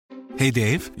Hey,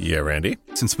 Dave. Yeah, Randy?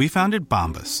 Since we founded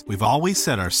Bombas, we've always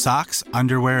said our socks,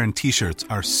 underwear, and T-shirts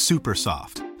are super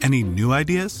soft. Any new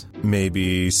ideas?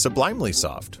 Maybe sublimely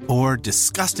soft. Or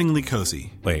disgustingly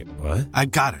cozy. Wait, what? I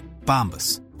got it.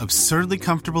 Bombas. Absurdly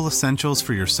comfortable essentials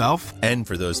for yourself and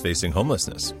for those facing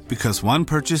homelessness. Because one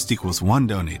purchased equals one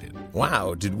donated.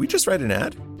 Wow, did we just write an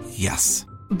ad? Yes.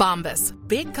 Bombas.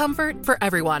 Big comfort for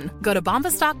everyone. Go to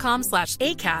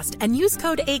bombas.com/ACAST and use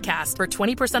code ACAST for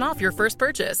 20% off your first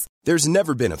purchase. There's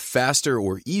never been a faster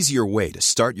or easier way to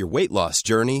start your weight loss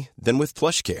journey than with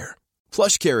PlushCare.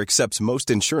 PlushCare accepts most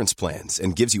insurance plans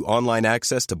and gives you online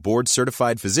access to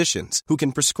board-certified physicians who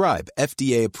can prescribe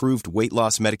FDA-approved weight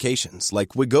loss medications like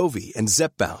Wegovy and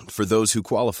Zepbound for those who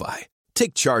qualify.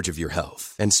 Take charge of your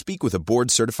health and speak with a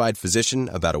board-certified physician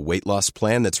about a weight loss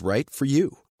plan that's right for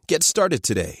you. Get started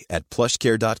today at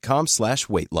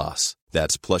plushcare.com/weight-loss.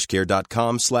 That's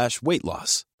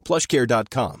plushcare.com/weight-loss.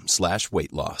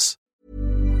 plushcare.com/weight-loss.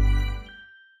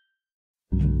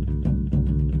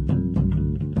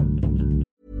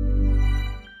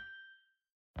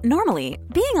 Normally,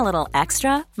 being a little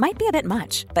extra might be a bit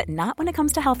much, but not when it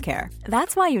comes to healthcare.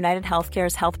 That's why United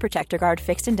Healthcare's Health Protector Guard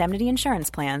fixed indemnity insurance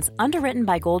plans, underwritten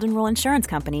by Golden Rule Insurance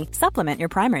Company, supplement your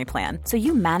primary plan so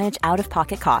you manage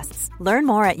out-of-pocket costs. Learn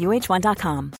more at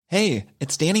UH1.com. Hey,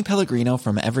 it's Danny Pellegrino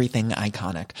from Everything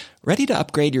Iconic. Ready to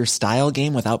upgrade your style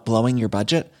game without blowing your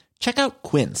budget? Check out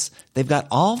Quince. They've got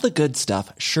all the good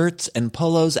stuff, shirts and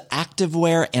polos,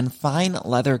 activewear, and fine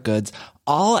leather goods,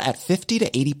 all at 50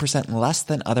 to 80% less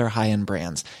than other high-end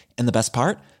brands. And the best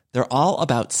part? They're all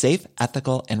about safe,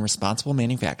 ethical, and responsible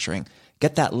manufacturing.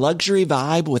 Get that luxury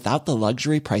vibe without the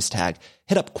luxury price tag.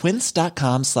 Hit up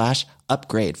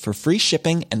quince.com/upgrade for free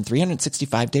shipping and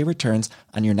 365-day returns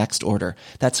on your next order.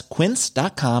 That's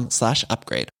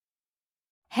quince.com/upgrade.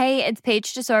 Hey, it's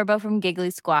Paige DeSorbo from Giggly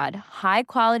Squad. High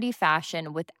quality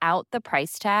fashion without the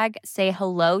price tag. Say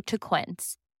hello to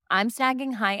Quince. I'm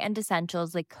snagging high-end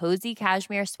essentials like cozy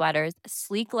cashmere sweaters,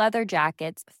 sleek leather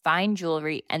jackets, fine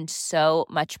jewelry, and so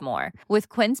much more. With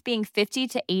Quince being 50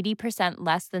 to 80%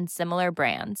 less than similar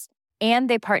brands. And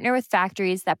they partner with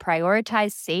factories that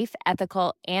prioritize safe,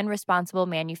 ethical, and responsible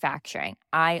manufacturing.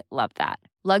 I love that.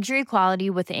 Luxury quality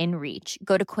within reach.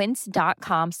 Go to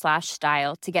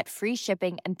quince.com/style to get free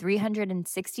shipping and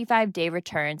 365-day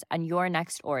returns on your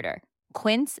next order.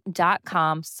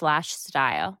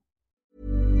 Quince.com/style.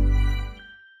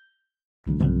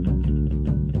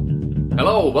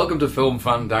 Hello, welcome to Film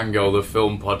Fandango, the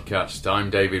film podcast. I'm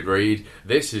David Reed.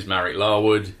 This is Marek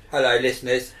Larwood. Hello,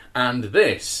 listeners. And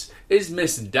this is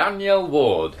Miss Danielle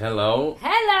Ward. Hello.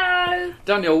 Hello!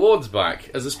 Danielle Ward's back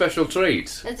as a special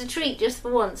treat. It's a treat just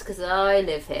for once, because I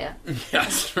live here.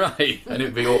 That's right. And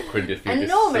it'd be awkward if you And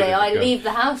just normally sort of I go- leave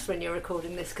the house when you're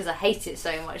recording this, because I hate it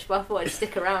so much, but I thought I'd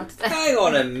stick around today. Hang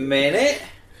on a minute.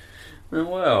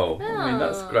 Well, I mean,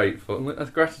 that's grateful.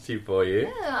 That's gratitude for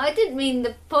you. Yeah, I didn't mean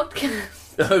the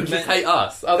podcast. Oh, just hate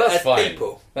us. Oh, that's As fine.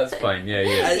 people. That's fine,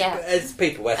 yeah. As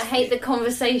people. I hate the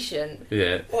conversation.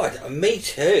 Yeah. What? Me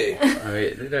too. I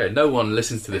mean, no one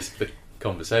listens to this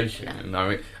conversation. No. I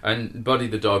mean, and Buddy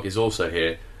the dog is also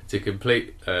here to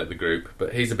complete the group,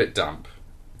 but he's a bit damp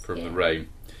from the rain.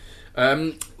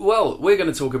 Well, we're going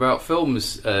to talk about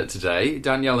films today.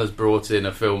 Danielle has brought in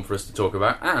a film for us to talk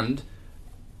about, and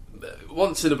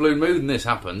once in a blue moon this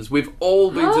happens, we've all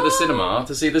been to the cinema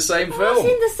to see the same film. I've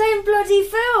seen the same bloody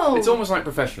film. It's almost like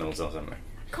professionals or something.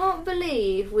 Can't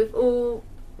believe we've all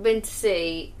been to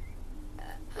see.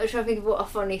 I'm trying to think of what a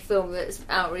funny film that's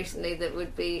out recently that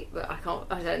would be, but I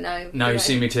don't know. Now You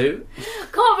See Me Too?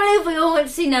 Can't believe we all went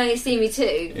to see Now You See Me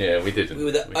Too. Yeah, we didn't. We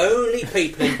were the only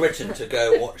people in Britain to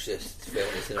go watch this film.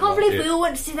 Can't believe we all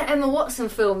went to see that Emma Watson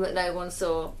film that no one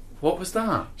saw. What was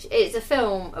that? It's a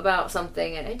film about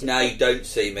something, and it took, Now You Don't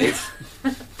See Me.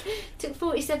 took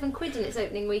 47 quid in its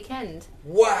opening weekend.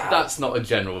 Wow. That's not a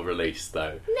general release,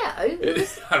 though. No. It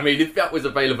was... I mean, if that was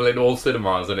available in all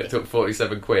cinemas and it took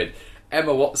 47 quid,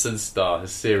 Emma Watson's star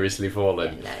has seriously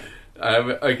fallen. Yeah,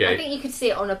 no. Okay. I think you could see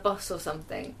it on a bus or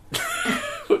something.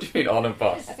 What do you mean, on a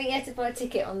bus? I think you had to buy a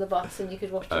ticket on the bus and you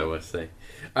could watch it. Oh, I see.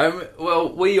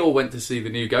 Well, we all went to see the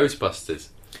new Ghostbusters.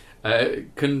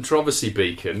 Controversy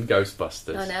beacon,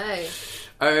 Ghostbusters. I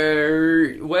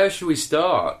know. Where should we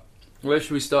start? Where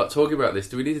should we start talking about this?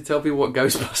 Do we need to tell people what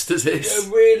Ghostbusters is? A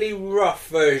really rough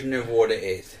version of what it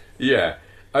is. Yeah.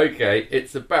 Okay,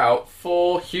 it's about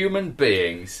 4 human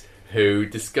beings who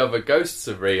discover ghosts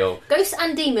are real. Ghosts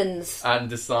and demons.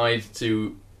 And decide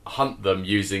to hunt them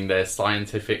using their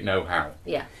scientific know-how.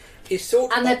 Yeah. It's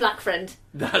sort of and their black friend.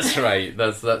 That's right.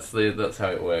 That's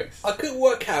how it works. I couldn't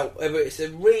work out whether it's a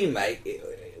remake.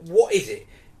 What is it?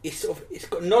 It's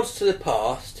got nods to the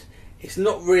past. it's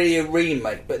not really a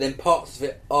remake, but then parts of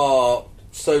it are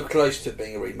so close to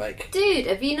being a remake. Dude,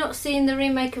 have you not seen the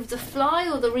remake of The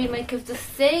Fly or the remake of The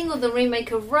Thing or the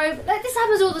remake of Rope? Like, this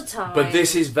happens all the time. But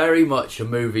this is very much a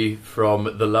movie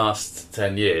from the last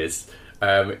 10 years,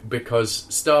 because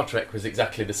Star Trek was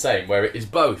exactly the same, where it is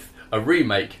both a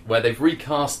remake where they've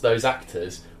recast those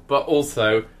actors, but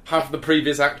also have the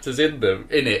previous actors in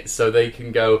it, so they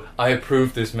can go, I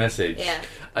approve this message. Yeah.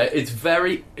 It's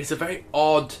a very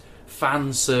odd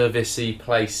fan servicey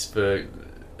place for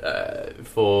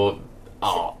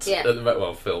art. Yeah.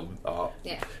 Well, film art.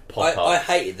 Yeah. Pop art. I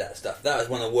hated that stuff. That was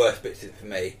one of the worst bits of it for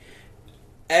me.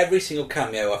 Every single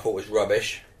cameo I thought was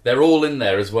rubbish. They're all in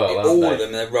there as well, aren't all they? of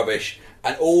them, they're rubbish.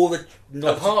 And all the...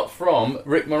 Apart from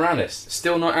Rick Moranis,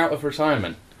 still not out of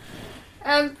retirement.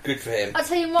 Good for him. I'll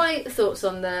tell you my thoughts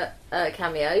on the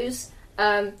cameos.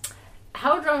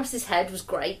 Howard Ramis' head was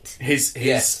great. His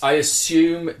Yes. I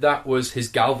assume that was his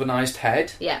galvanised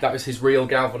head. Yeah. That was his real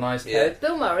galvanised head.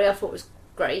 Bill Murray I thought was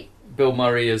great. Bill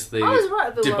Murray as the I was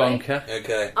right with Bill debunker.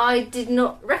 Okay. I did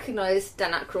not recognise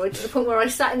Dan Aykroyd to the point where I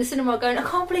sat in the cinema going, I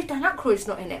can't believe Dan Aykroyd's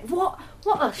not in it. What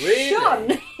a Really?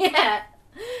 shun! Yeah.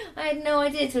 I had no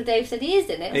idea till Dave said he is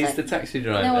in it. I was He's like, the taxi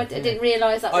driver. no, I didn't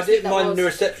realise that I was who didn't that mind was. the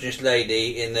receptionist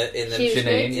lady in the She was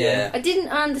Janine, good. yeah. I didn't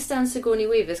understand Sigourney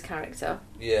Weaver's character.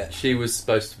 Yeah. She was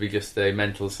supposed to be just a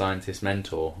mental scientist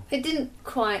mentor. It didn't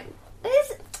quite...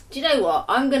 Do you know what?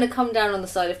 I'm going to come down on the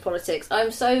side of politics.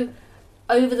 I'm so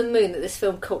over the moon that this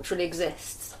film culturally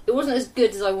exists. It wasn't as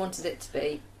good as I wanted it to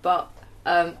be, but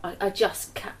I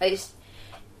just can't...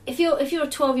 If you're a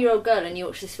 12-year-old girl and you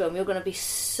watch this film, you're going to be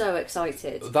so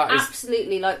excited. That is...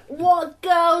 Absolutely, like, what,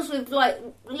 girls with like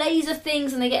laser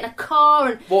things and they get in a car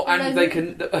and... Well, and they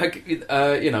can,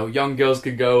 young girls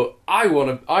can go, I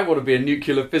want to be a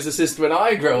nuclear physicist when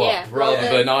I grow up, rather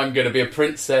than I'm going to be a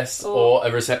princess or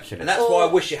a receptionist. And that's why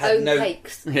I wish it had no...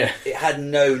 Cakes. Yeah. It had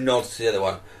no nods to the other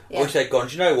one. I wish they'd gone,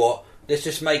 do you know what? Let's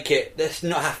just make it... Let's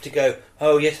not have to go,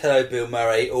 oh, yes, hello, Bill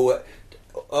Murray, or,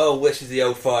 oh, this is the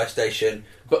old fire station...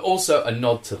 But also a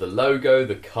nod to the logo,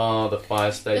 the car, the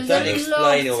fire station. Don't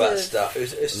explain all that stuff. It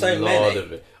was so many.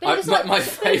 Of it. But it was like, my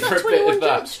favourite bit of 21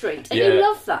 that. Jump Street, and you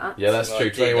love that. Yeah, that's true.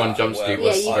 21 Jump Street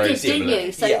was you very did, similar. didn't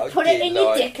you? So put it in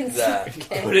your dick and smoke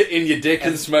it. Put it in your dick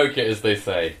and smoke it, as they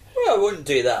say. Well, I wouldn't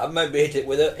do that. I'd maybe hit it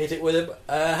with a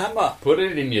hammer. Put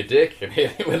it in your dick and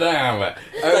hit it with a hammer.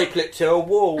 Staple it to a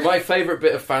wall. My favourite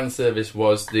bit of fan service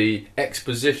was the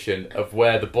exposition of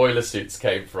where the boiler suits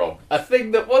came from. A thing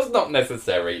that was not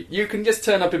necessary. You can just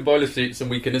turn up in boiler suits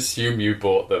and we can assume you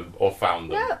bought them or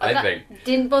found them. No, I think.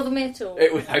 Didn't bother me at all.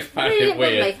 I found Really it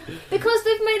weird. me. Because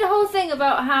they've made a whole thing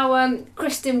about how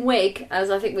Kristen Wiig, as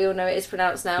I think we all know it is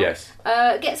pronounced now,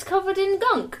 gets covered in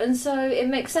gunk, and so it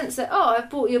makes sense that,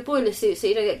 I've bought you a boiler suit so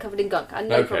you don't get covered in gunk. I had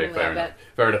no problem with that.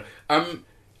 Fair enough.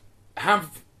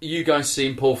 Have you guys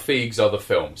seen Paul Feig's other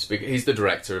films? Because he's the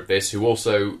director of this, who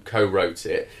also co-wrote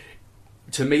it.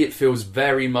 To me, it feels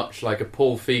very much like a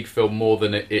Paul Feig film more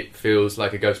than it feels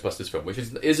like a Ghostbusters film, which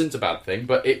isn't a bad thing,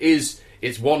 but it is.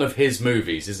 It's one of his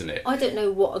movies, isn't it? I don't know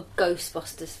what a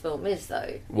Ghostbusters film is,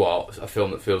 though. Well, a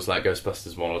film that feels like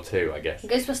Ghostbusters 1 or 2, I guess.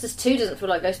 Ghostbusters 2 doesn't feel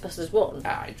like Ghostbusters 1.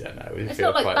 I don't know. It's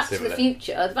not like Back to the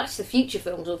Future. The Back to the Future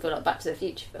films all feel like Back to the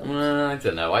Future films. I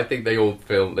don't know. I think they all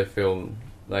feel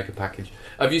like a package.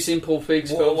 Have you seen Paul Feig's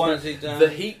films? What has he done? The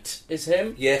Heat is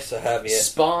him. Yes, I have.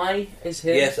 Yes. Spy is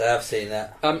him. Yes, I have seen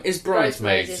that. Is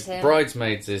Bridesmaids?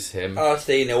 Bridesmaids is him. I've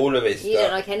seen all of his stuff. You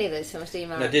don't like any of those films, do you,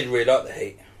 Mark? I did really like The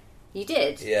Heat. You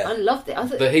did? Yeah. I loved it.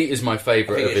 The Heat is my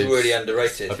favourite. I think it's really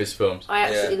underrated of his films. I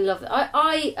absolutely love it.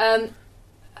 I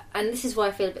and this is why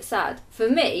I feel a bit sad. For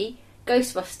me,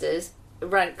 Ghostbusters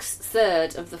ranks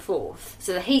third of the fourth.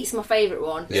 So The Heat's my favourite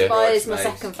one. Yeah. Spy is my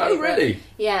second favourite. Oh, really?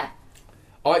 Yeah.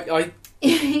 I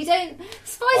You don't...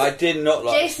 Spy's... I did not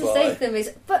like Jason Spy. Statham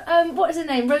is... But what is her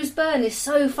name? Rose Byrne is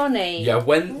so funny. Yeah,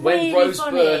 when Really Rose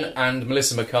funny. Byrne and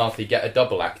Melissa McCarthy get a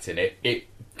double act in it, it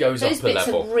goes Those up a bits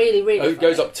level. are really, really It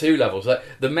goes funny. up 2 levels. Like,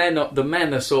 the men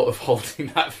are sort of holding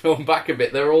that film back a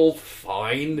bit. They're all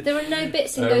fine. There are no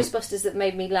bits in Ghostbusters that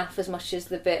made me laugh as much as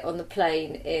the bit on the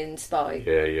plane in Spy.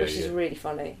 Which is really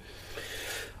funny.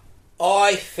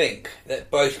 I think that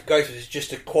both Ghostbusters is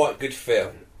just a quite good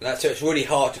film. And that's so it's really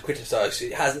hard to criticise.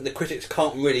 It hasn't. The critics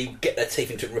can't really get their teeth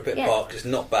into it and rip it apart because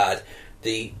it's not bad.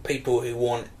 The people who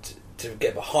want to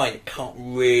get behind it can't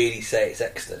really say it's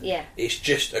excellent. Yeah. It's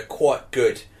just a quite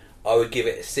good. I would give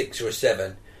it a 6 or a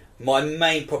 7. My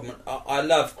main problem. I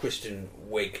love Kristen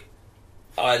Wiig.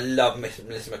 I love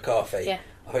Melissa McCarthy. Yeah.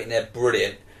 I think they're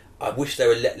brilliant. I wish they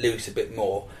were let loose a bit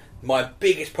more. My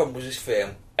biggest problem with this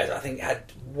film is I think it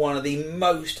had one of the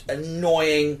most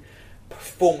annoying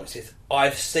performances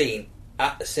I've seen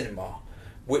at the cinema,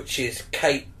 which is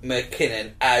Kate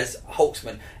McKinnon as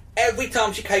Holtzman. Every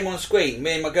time she came on screen,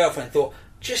 me and my girlfriend thought,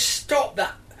 just stop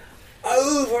that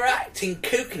overacting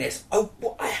kookiness.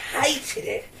 I hated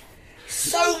it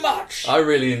so much. I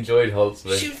really enjoyed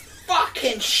Holtzman. She was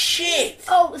fucking shit.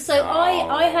 Oh, so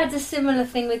I had a similar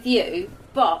thing with you,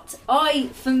 but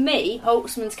for me,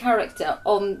 Holtzman's character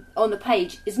on the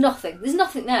page is nothing. There's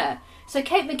nothing there. So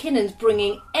Kate McKinnon's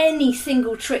bringing any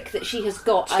single trick that she has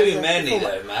got. Too many,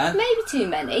 though, man. Maybe too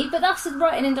many, but that's a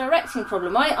writing and directing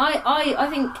problem. I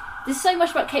think there's so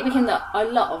much about Kate McKinnon that I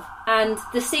love, and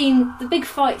the big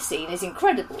fight scene is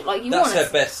incredible. Like that's her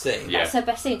best scene. That's her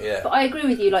best scene. Yeah. But I agree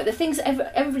with you. Like the things that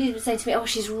everybody's been saying to me, oh,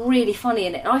 she's really funny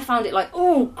in it, and I found it like,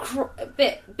 a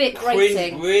bit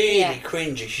grating, really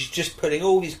cringy. She's just putting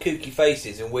all these kooky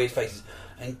faces and weird faces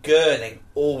and gurning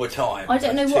all the time. I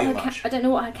don't know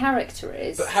what her character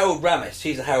is. But Harold Ramis,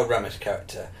 he's a Harold Ramis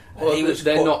character. Well,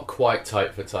 they're not quite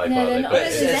type for type, are they? No,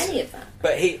 there's any of that.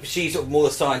 But she's sort of more the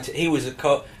scientist. He was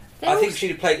I think she'd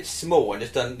have played it small and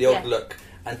just done the odd look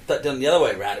and done the other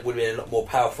way around. It would have been a lot more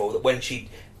powerful. That when she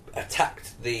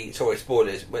attacked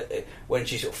spoilers, when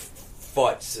she sort of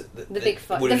fights the big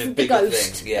fight, the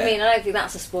ghost. Thing, yeah. I mean, I don't think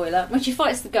that's a spoiler. When she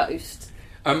fights the ghost.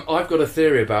 I've got a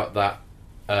theory about that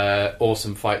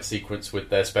awesome fight sequence with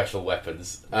their special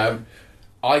weapons.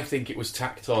 I think it was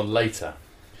tacked on later,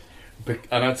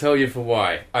 and I'll tell you for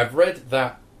why. I've read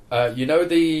that.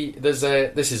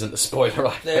 This isn't a spoiler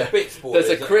either. They're a bit spoilers,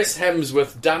 there's a Chris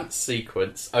Hemsworth dance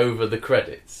sequence over the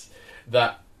credits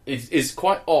that is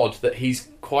quite odd that he's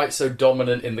quite so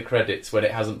dominant in the credits when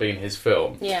it hasn't been his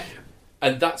film. Yeah.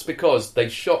 And that's because they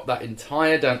shot that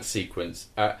entire dance sequence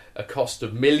at a cost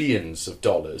of millions of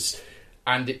dollars.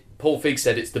 And Paul Feig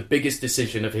said it's the biggest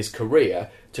decision of his career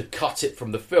to cut it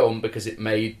from the film because it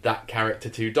made that character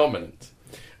too dominant.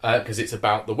 Because it's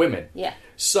about the women. Yeah.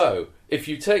 So, if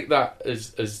you take that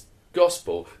as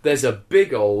gospel, there's a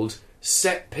big old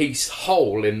set-piece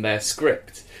hole in their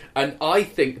script. And I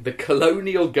think the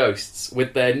Colonial Ghosts,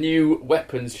 with their new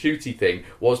weapons shooty thing,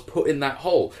 was put in that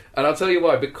hole. And I'll tell you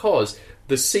why. Because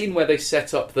the scene where they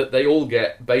set up that they all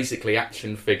get basically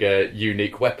action figure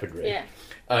unique weaponry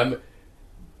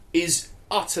is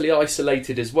utterly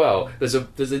isolated as well. There's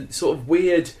a sort of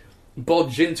weird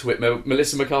bodge into it.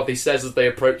 Melissa McCarthy says as they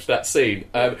approach that scene,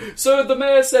 so the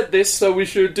mayor said this, so we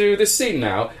should do this scene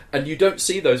now, and you don't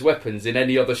see those weapons in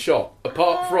any other shot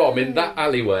apart from in that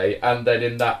alleyway and then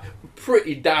in that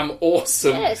pretty damn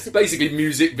awesome basically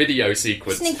music video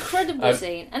sequence. It's an incredible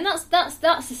scene, and that's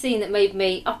the scene that made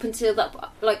me, up until that,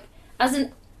 like as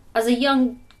a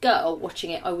young girl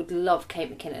watching it, I would love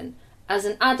Kate McKinnon. As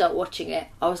an adult watching it,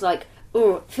 I was like,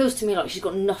 oh, it feels to me like she's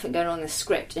got nothing going on in the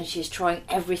script and she's trying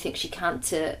everything she can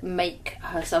to make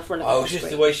herself relevant. Oh, it was just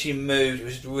the way she moved. It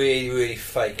was really, really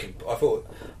fake. And I thought,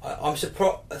 I'm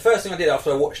surprised. The first thing I did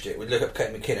after I watched it was look up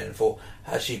Kate McKinnon and thought,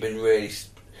 has she been really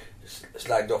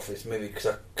slagged off this movie? Because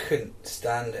I couldn't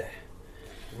stand it.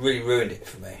 Really ruined it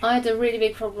for me. I had a really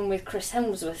big problem with Chris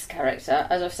Hemsworth's character,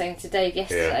 as I was saying to Dave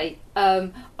yesterday. Yeah.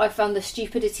 I found the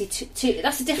stupidity too.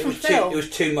 That's a different film. It was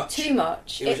too much. Too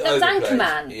much. It was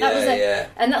Anchorman. Yeah,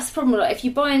 and that's the problem. Like, if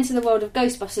you buy into the world of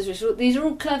Ghostbusters, these are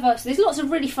all clever. So there's lots of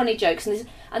really funny jokes,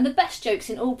 and the best jokes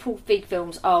in all Paul Feig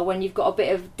films are when you've got a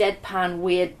bit of deadpan,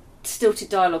 weird, stilted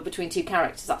dialogue between two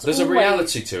characters. There's a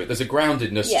reality to it. There's a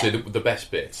groundedness to the best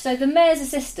bits. So the mayor's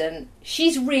assistant,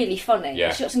 she's really funny.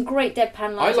 Yeah. She's got some great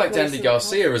deadpan lines. I liked Andy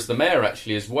Garcia as the mayor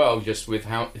actually as well, just with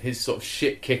how his sort of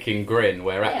shit-kicking grin,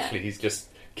 where actually he's just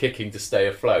kicking to stay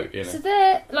afloat. You know. So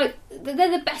they're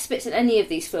the best bits in any of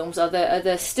these films. Are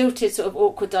the stilted sort of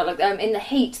awkward dialogue. In The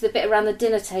Heat, the bit around the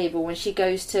dinner table when she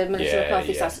goes to Melissa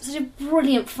McCarthy's house. Such a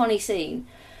brilliant, funny scene.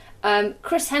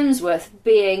 Chris Hemsworth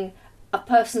being a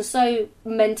person so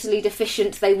mentally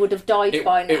deficient they would have died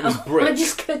by now. It was brick. I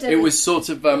just couldn't. It was sort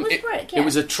of it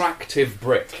was attractive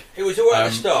brick. It was alright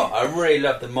at the start. I really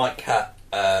loved the Mike Cat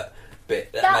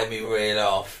bit. That made me really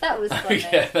laugh. That was funny.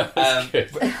 That was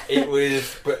good.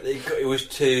 It was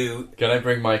too. Can I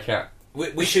bring my cat?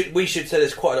 We should say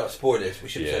there's quite a lot of spoilers. We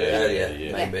should have said it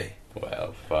earlier, maybe.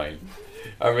 Well, fine.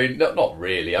 I mean, not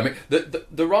really. I mean,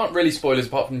 there aren't really spoilers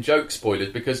apart from joke spoilers,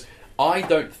 because I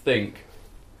don't think.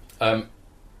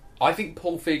 I think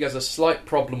Paul Feig has a slight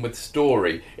problem with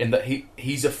story in that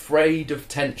he's afraid of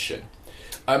tension.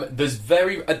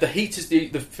 The Heat is the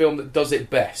film that does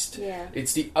it best. Yeah.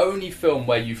 It's the only film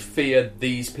where you fear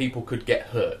these people could get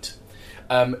hurt.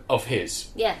 Of his.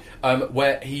 Yeah.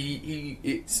 Where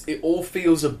it all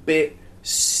feels a bit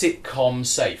sitcom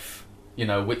safe. You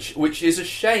know, which is a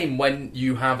shame when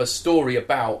you have a story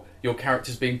about your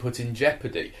characters being put in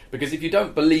jeopardy. Because if you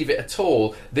don't believe it at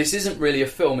all, this isn't really a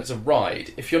film, it's a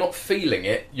ride. If you're not feeling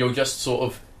it, you're just sort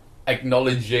of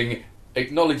acknowledging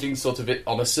sort of it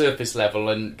on a surface level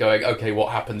and going, okay,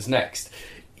 what happens next?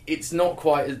 It's not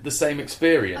quite the same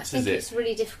experience, is it? It's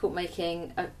really difficult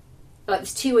making...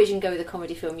 there's two ways you can go with a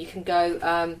comedy film. You can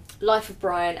go Life of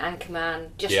Brian, Anchorman,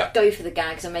 just go for the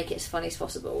gags and make it as funny as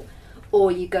possible. Or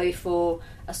you go for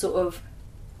a sort of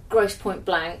Grosse Pointe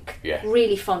Blank,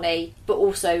 really funny, but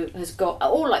also has got...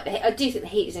 I do think The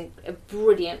Heat is a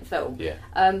brilliant film. Yeah.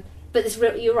 But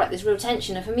you're right, there's real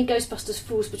tension. And for me, Ghostbusters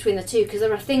falls between the two because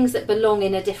there are things that belong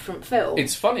in a different film.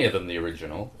 It's funnier than the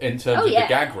original in terms of the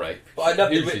gag rape. But I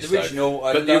love the original.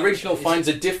 The original finds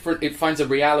a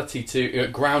reality to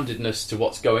groundedness to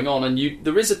what's going on, and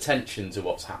there is a tension to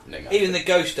what's happening. Even the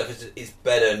ghost stuff is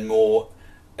better and more...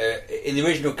 in the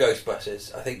original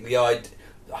Ghostbusters, I think the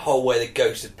whole way the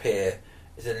ghosts appear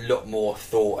is a lot more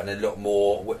thought and a lot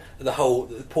more...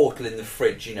 The portal in the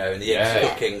fridge, you know, and the eggs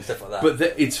cooking and stuff like that.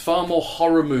 But it's far more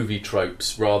horror movie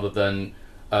tropes rather than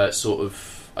sort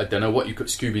of... I don't know what you could...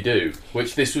 Scooby-Doo,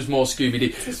 which this was more Scooby-Doo.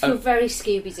 This was very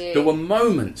Scooby-Doo. There were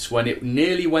moments when it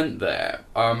nearly went there.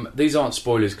 These aren't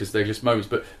spoilers because they're just moments,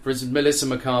 but for instance, Melissa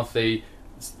McCarthy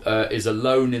is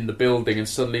alone in the building and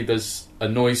suddenly there's a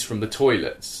noise from the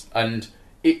toilets and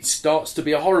it starts to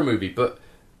be a horror movie, but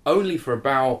only for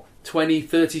about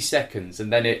 20-30 seconds,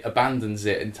 and then it abandons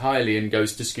it entirely and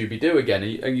goes to Scooby-Doo again,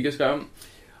 and you just go,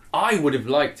 I would have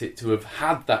liked it to have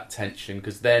had that tension,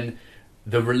 because then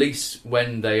the release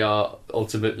when they are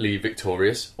ultimately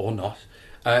victorious or not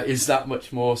is that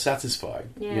much more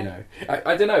satisfying. You know,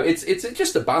 I don't know, it's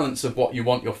just a balance of what you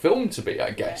want your film to be,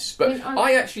 I guess. But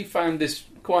I actually found this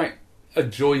quite a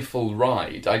joyful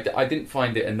ride. I didn't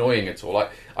find it annoying at all.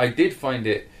 I did find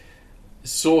it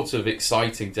sort of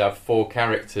exciting to have four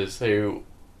characters who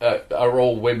are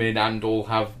all women and all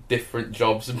have different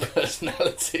jobs and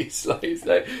personalities.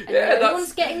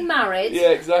 Everyone's getting married. Yeah,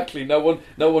 exactly. No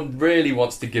one really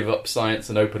wants to give up science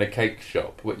and open a cake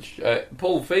shop, which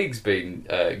Paul Feig's been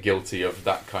guilty of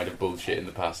that kind of bullshit in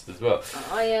the past as well.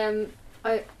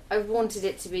 I wanted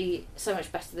it to be so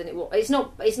much better than it was. It's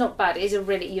not bad. It is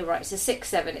you're right. It's a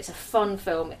 6-7. It's a fun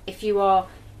film. If you are,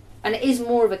 and it is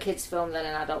more of a kids' film than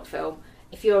an adult film.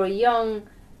 If you're a young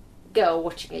girl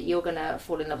watching it, you're going to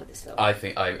fall in love with this film. I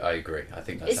think I agree. I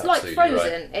think that's it's like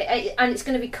Frozen, right. And it's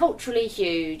going to be culturally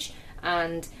huge,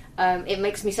 and it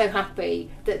makes me so happy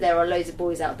that there are loads of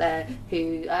boys out there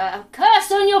who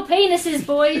curse on your penises,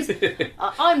 boys.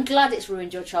 I'm glad it's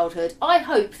ruined your childhood. I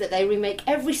hope that they remake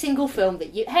every single film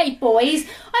that you... Hey, boys!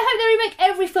 I hope they remake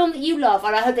every film that you love,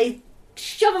 and I hope they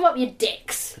shove them up your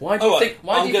dicks. Why do you think...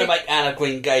 I'm going to make Anne of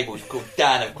Green Gables called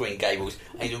Dan of Green Gables,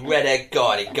 and he's a red-haired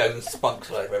guy and he goes and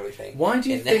spunks all over everything. Why do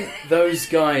you think those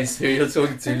guys who you're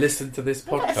talking to listen to this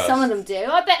podcast? I bet some of them do.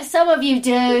 I bet some of you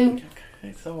do.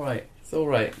 It's alright. It's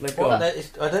alright.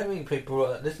 I don't think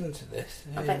people listen to this.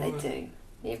 I bet they do.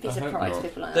 You'd be surprised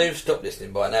people like that. They've stopped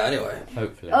listening by now anyway.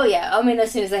 Hopefully. Oh yeah, I mean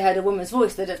as soon as they heard a woman's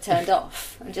voice they'd have turned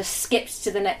off and just skipped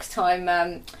to the next time,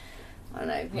 I don't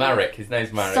know. Marek, his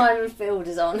name's Marek. Simon Field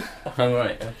is on. Oh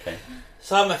right, okay.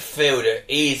 Simon Fielder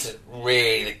is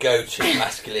really the go-to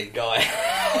masculine guy.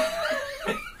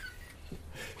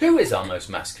 Who is our most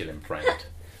masculine friend?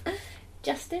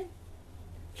 Justin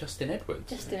Edwards.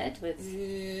 Justin Edwards.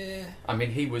 Yeah. I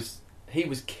mean, he was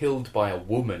killed by a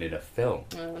woman in a film.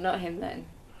 Oh, not him then.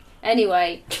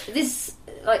 Anyway, this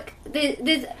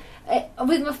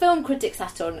with my film critics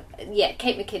hat on,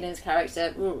 Kate McKinnon's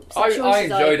character. I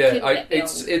enjoyed it.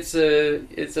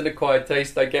 It's an acquired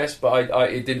taste, I guess, but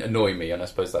it didn't annoy me, and I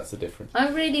suppose that's the difference. I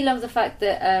really love the fact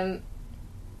that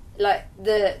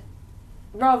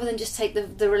rather than just take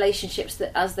the relationships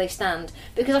that as they stand,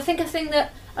 because I think a thing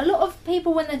that a lot of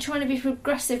people when they're trying to be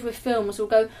progressive with films will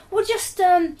go, well, just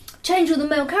change all the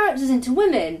male characters into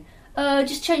women.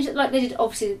 Just change it like they did,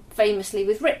 obviously, famously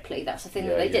with Ripley. That's the thing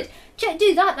that they did.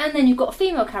 Do that, and then you've got a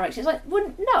female character. It's like,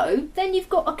 well, no, then you've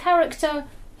got a character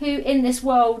who, in this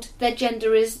world, their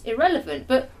gender is irrelevant.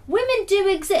 But women do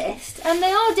exist, and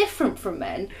they are different from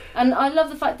men. And I love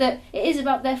the fact that it is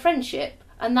about their friendship,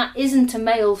 and that isn't a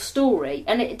male story,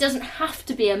 and it doesn't have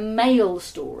to be a male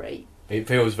story. It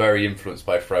feels very influenced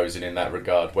by Frozen in that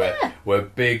regard, where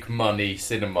big money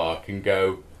cinema can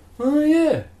go, oh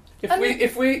yeah,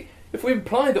 if we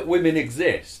imply that women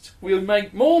exist, we'll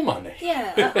make more money.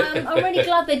 Yeah, I'm really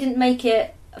glad they didn't make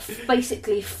it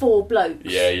basically 4 blokes.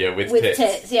 Yeah, with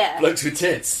tits. Yeah, blokes with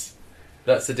tits.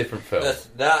 That's a different film.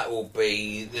 That will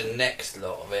be the next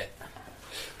lot of it.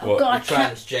 What? God, The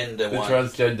transgender The one.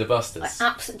 transgender busters.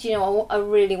 Do you know? I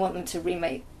really want them to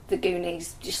remake The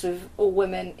Goonies just with all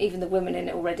women, even the women in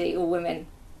it already, all women.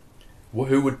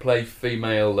 Who would play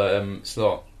female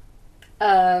Sloth?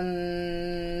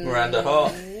 Miranda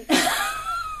Hart.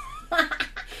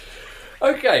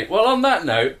 Okay, well, on that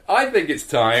note, I think it's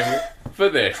time for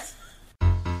this.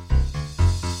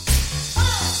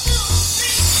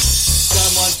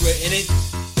 Someone's written it.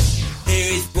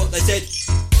 Here is what they said.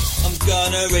 I'm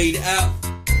gonna read it out.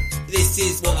 This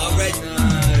is what I read.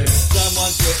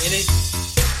 Someone's written it.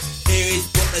 Here is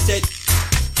what they said.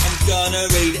 I'm gonna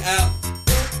read it out.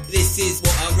 This is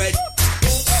what I read.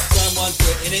 Someone's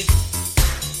written it.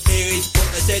 Here is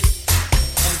what they said.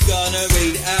 I'm gonna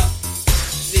read it out.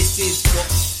 This is what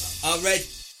I read.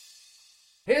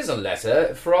 Here's a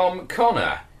letter from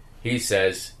Connor. He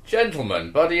says,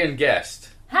 "Gentlemen, buddy and guest,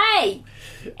 Hey!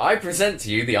 I present to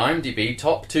you the IMDb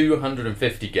Top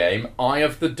 250 game Eye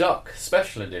of the Duck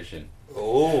Special Edition."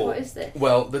 Oh. What is this?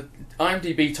 Well, the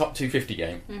IMDb Top 250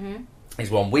 game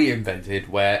is one we invented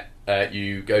where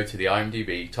you go to the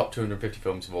IMDb Top 250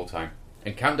 films of all time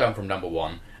and count down from number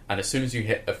 1, and as soon as you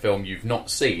hit a film you've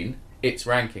not seen, its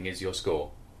ranking is your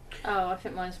score. Oh, I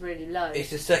think mine's really low. It's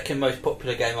the second most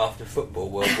popular game after football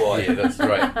worldwide. Yeah, that's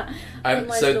right.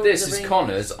 my So Lord this of the is Rings.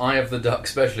 Connor's Eye of the Duck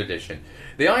Special Edition.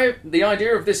 The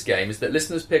idea of this game is that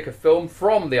listeners pick a film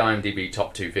from the IMDb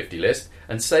Top 250 list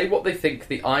and say what they think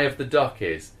the Eye of the Duck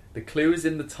is. The clue is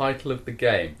in the title of the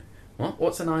game. What?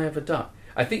 What's an Eye of a Duck?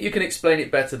 I think you can explain it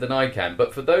better than I can,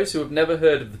 but for those who have never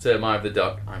heard of the term Eye of the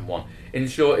Duck, I'm one. In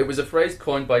short, it was a phrase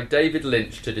coined by David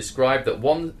Lynch to describe that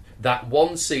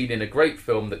one scene in a great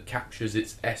film that captures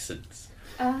its essence.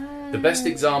 The best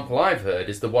example I've heard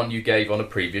is the one you gave on a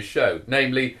previous show,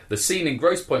 namely the scene in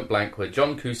Grosse Pointe Blank where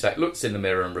John Cusack looks in the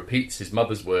mirror and repeats his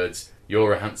mother's words,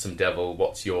 "You're a handsome devil,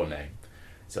 what's your name?"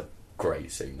 It's a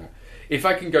great scene, that. If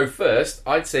I can go first,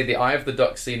 I'd say the Eye of the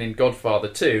Duck scene in Godfather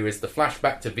 2 is the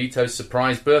flashback to Vito's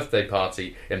surprise birthday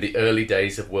party in the early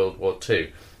days of World War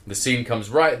II. The scene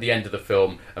comes right at the end of the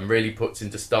film and really puts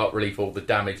into stark relief all the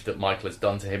damage that Michael has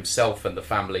done to himself and the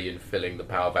family in filling the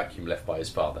power vacuum left by his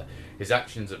father. His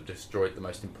actions have destroyed the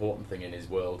most important thing in his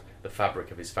world, the fabric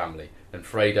of his family, and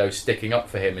Fredo sticking up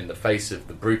for him in the face of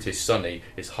the brutish Sonny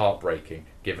is heartbreaking,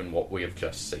 given what we have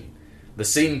just seen. The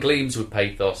scene gleams with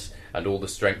pathos and all the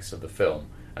strengths of the film,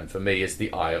 and for me is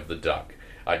the Eye of the Duck.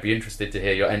 I'd be interested to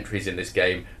hear your entries in this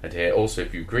game, and to hear also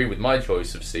if you agree with my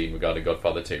choice of scene regarding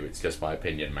Godfather 2. It's just my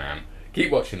opinion, man.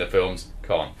 Keep watching the films,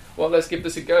 Con. Well, let's give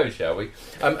this a go, shall we?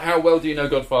 How well do you know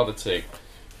Godfather 2?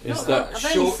 Is that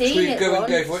I've only seen should we it go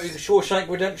once. and go for it? Shawshank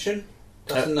Redemption?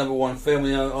 That's the number one film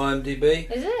in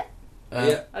IMDb. Is it?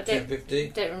 Yeah, I don't.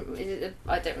 250.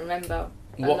 I don't remember.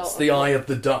 what's the Eye of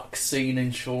the Duck scene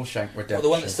in Shawshank Redemption? Well, the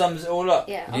one that sums it all up.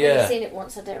 Yeah, I've Yeah. only seen it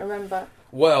once. I don't remember.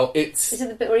 Well, it's... Is it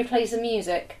the bit where he plays the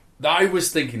music? I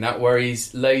was thinking that, where he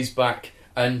lays back,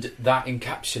 and that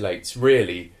encapsulates,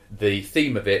 really, the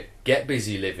theme of it, get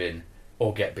busy living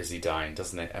or get busy dying,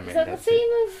 doesn't it? I mean, Is that the that's theme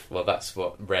it. of... Well, that's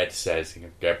what Red says,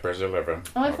 get busy living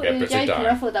Oh, I or thought get you were busy joking. dying.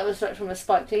 I thought that was like from a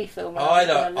Spike Lee film. I was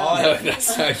don't- gonna laugh. No,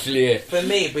 that's actually it. For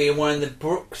me, it'd be one of the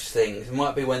Brooks things. It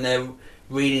might be when they're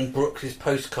reading Brooks'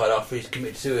 postcard after he's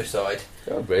committed suicide,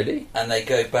 Oh, really? and they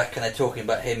go back and they're talking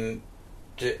about him,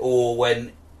 or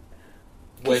when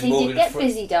Because he did get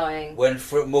busy dying. when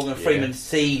Morgan Yeah. Freeman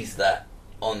sees that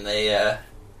on the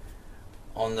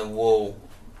wall.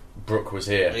 Brooke was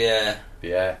here. Yeah,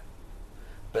 Yeah.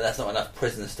 but that's not enough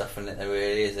prison stuff in it, there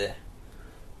really, is it?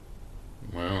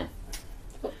 Well,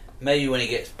 Maybe when he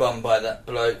gets bummed by that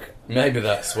bloke. maybe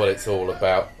that's what it's all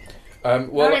about.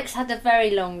 Well, Alex had a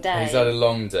very long day. he's had a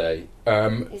long day.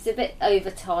 He's a bit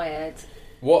overtired.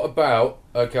 What about...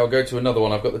 Okay, I'll go to another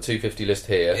one. I've got the 250 list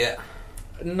here. Yeah.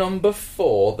 Number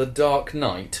 4, The Dark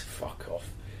Knight. Fuck off.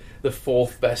 The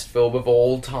fourth best film of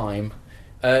all time.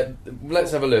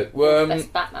 Let's have a look.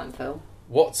 Best Batman film.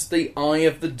 What's the Eye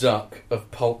of the Duck of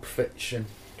Pulp Fiction?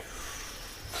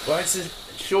 Well,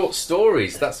 it's short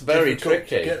stories. That's very Difficult to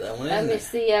tricky. get that one, isn't it? It's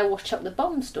the Watch Up the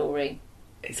Bomb story.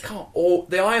 It's can't all.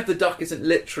 The Eye of the Duck isn't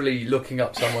literally looking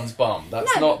up someone's bum.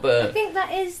 That's No, not the. I think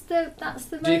that's the.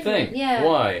 Do you moment. think? Yeah.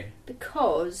 Why?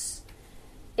 Because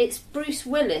it's Bruce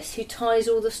Willis who ties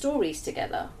all the stories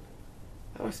together.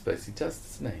 Oh, I suppose he does,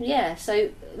 doesn't he? Yeah. So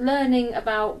learning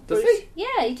about Does Bruce. he?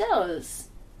 Yeah, he does.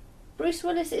 Bruce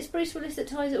Willis. It's Bruce Willis that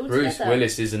ties it all Bruce together.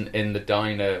 Willis isn't in the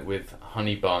diner with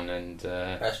Honey Bun and.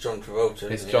 That's John Travolta.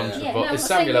 It's isn't it? John Yeah. Travolta. Yeah, no, I'm It's not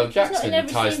Samuel L. saying he's not in Jackson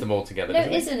every ties scene. them all together. No,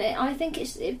 doesn't he? isn't it? I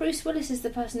think Bruce Willis is the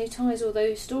person who ties all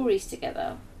those stories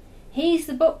together. He's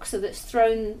the boxer that's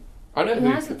thrown. I know who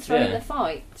who- hasn't thrown yeah. the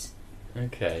fight.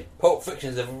 Okay. Pulp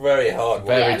Fiction's a very hard one.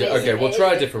 Very Yeah, okay, we'll it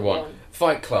try is a different one.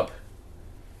 Fight Club.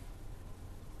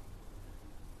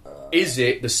 Is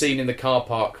it the scene in the car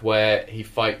park where he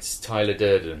fights Tyler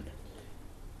Durden?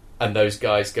 And those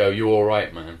guys go, "You all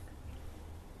right, man?"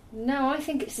 No, I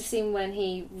think it's the scene when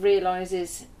he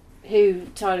realises who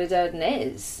Tyler Durden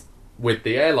is. With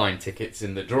the airline tickets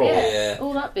in the drawer. Yeah.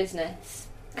 All that business.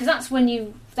 Because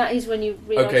that is when you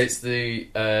realise... Okay, it's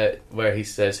the where he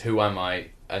says, "Who am I?"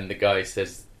 And the guy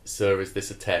says, "Sir, is this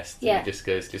a test?" Yeah. And he just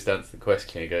goes, "Just answer the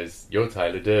question." He goes, "You're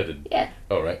Tyler Durden." Yeah.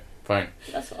 All right, fine.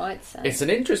 That's what I'd say. It's an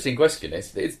interesting question.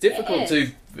 It's difficult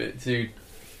It to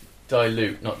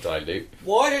not dilute.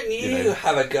 Why don't you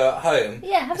have a go at home?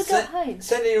 Yeah, have a go at home.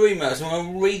 Send in your emails and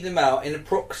we'll read them out in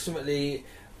approximately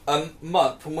a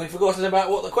month when we've forgotten about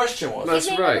what the question was. That's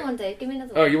Give me right. another one, Dave. Give me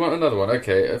another Oh, one. you want another one?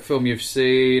 Okay, a film you've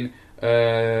seen.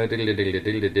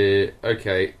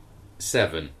 Okay,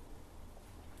 7.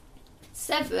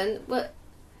 7, but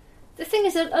the thing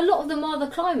is, a lot of them are the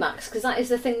climax, because that is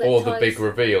the thing that Or the ties... big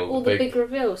reveal. Or the big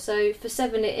reveal. So for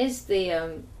 7, it is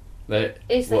the...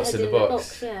 What's in the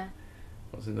box? Yeah.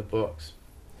 What's in the box?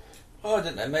 Oh, I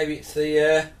don't know. Maybe it's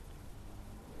the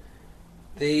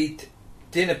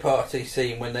dinner party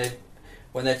scene when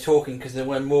they're talking, because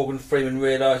when Morgan Freeman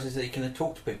realises that he can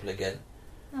talk to people again.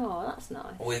 Oh, that's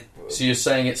nice. So you're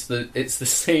saying it's the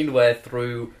scene where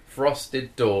through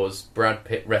frosted doors Brad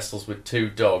Pitt wrestles with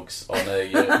 2 dogs on a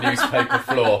newspaper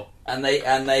floor, and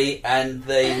they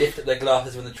lift up their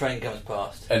glasses when the train comes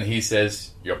past, and he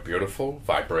says, "You're beautiful,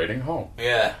 vibrating home."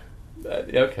 Yeah.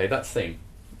 Okay, that's theme.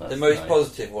 That's the most nice.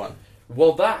 positive one.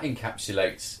 Well, that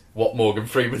encapsulates what Morgan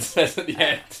Freeman says at the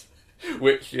end,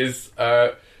 which is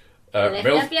Lift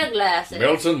up your glasses.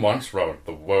 Milton once wrote,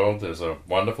 "The world is a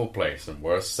wonderful place and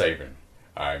worth saving."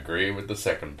 I agree with the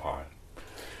second part.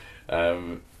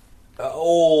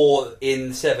 Or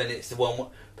in 7, it's the one,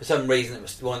 for some reason it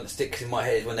was the one that sticks in my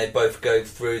head, is when they both go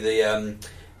through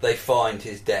they find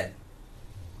his den.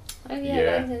 Oh yeah,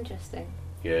 that is interesting.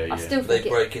 Yeah. I still think they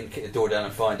break in, kick the door down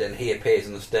and find it, and he appears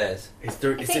on the stairs. It's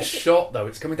a shot though.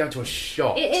 It's coming down to a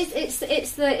shot. It is.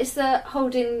 It's the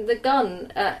holding the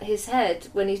gun at his head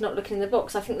when he's not looking in the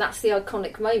box. I think that's the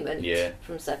iconic moment. Yeah.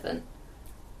 From 7.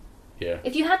 Yeah.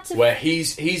 If you had to, where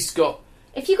he's got.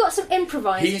 If you got some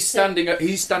improvised, He's standing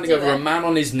over a man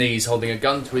on his knees holding a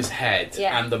gun to his head,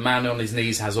 and the man on his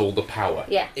knees has all the power.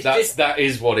 Yeah, that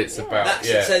is what it's about.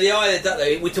 So the idea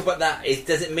that we talk about that is,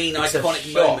 does it mean it's iconic a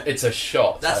shot. moment? It's a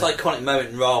shot. That's iconic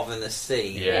moment rather than a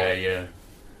scene. Yeah.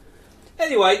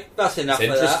 Anyway, that's enough.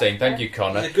 It's interesting. Thank you,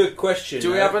 Connor. It's a good question.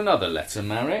 Do we have another letter,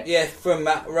 Mary? Yeah, from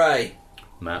Matt Ray.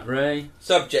 Matt Ray.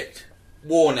 Subject: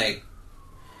 warning.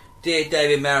 Dear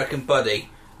David, American buddy,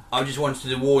 I just wanted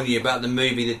to warn you about the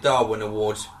movie The Darwin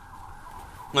Awards.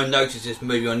 I noticed this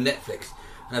movie on Netflix,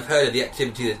 and I've heard of the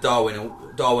activity of the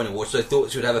Darwin Awards, so I thought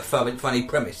this would have a funny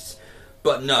premise.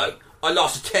 But no, I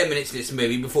lasted 10 minutes in this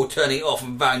movie before turning it off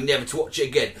and vowing never to watch it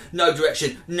again. No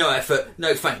direction, no effort,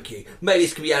 no thank you. Maybe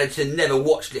this could be added to the never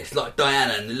watch list, like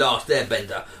Diana and The Last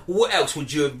Airbender. What else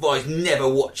would you advise never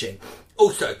watching?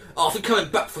 Also, after coming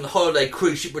back from the holiday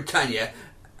cruise ship Britannia...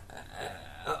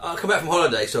 I'll come back from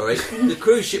holiday, sorry. The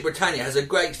cruise ship Britannia has a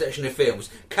great selection of films.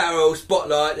 Carol,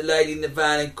 Spotlight, The Lady in the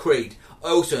Van and Creed. I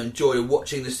also enjoyed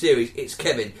watching the series It's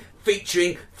Kevin,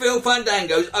 featuring Film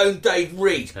Fandango's own Dave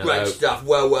Reed. Hello. Great stuff,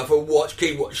 well worth a watch.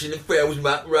 Keep watching the films,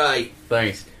 Matt Ray.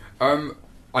 Thanks. I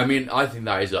mean, I think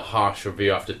that is a harsh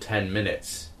review after 10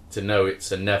 minutes to know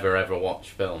it's a never ever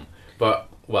watch film. But,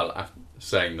 well, after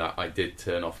saying that, I did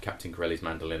turn off Captain Corelli's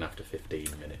mandolin after 15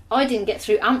 minutes. I didn't get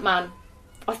through Ant-Man.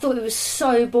 I thought it was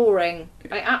so boring.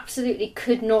 I absolutely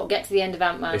could not get to the end of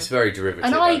Ant-Man. It's very derivative,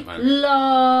 and I Ant-Man.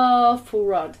 love Paul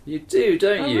Rudd. You do,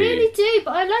 don't you? I really do,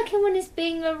 but I like him when he's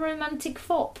being a romantic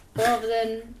fop rather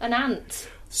than an ant.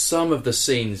 Some of the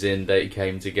scenes in They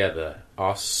Came Together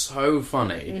are so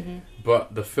funny,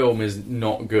 but the film is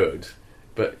not good.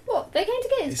 But what? They Came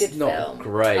Together is a good not film.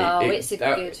 Great. Oh, it's a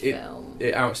good film.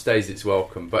 It outstays its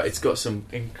welcome, but it's got some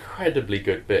incredibly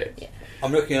good bits. Yeah.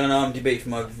 I'm looking on IMDb for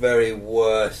my very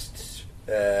worst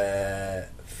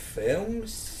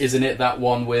films. Isn't it that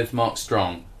one with Mark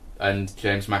Strong and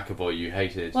James McAvoy you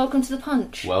hated? Welcome to the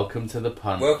Punch. Welcome to the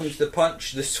Punch. Welcome to the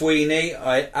Punch. The Sweeney,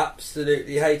 I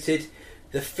absolutely hated.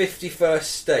 The 51st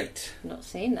State. Not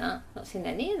seen that. Not seen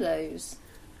any of those.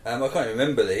 I can't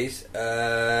remember these.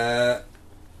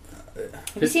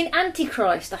 Have you seen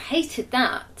Antichrist? I hated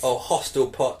that. Oh, Hostel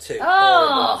Part 2. Oh,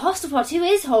 Horrible. Hostel Part 2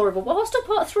 is horrible, but Hostel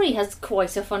Part 3 has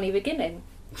quite a funny beginning.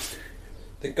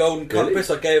 The Golden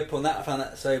Compass, I gave up on that. I found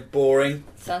that so boring.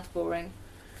 Sounds boring.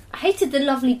 I hated The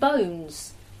Lovely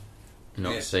Bones.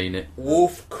 Not seen it.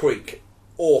 Wolf Creek,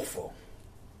 awful.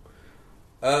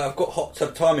 I've got Hot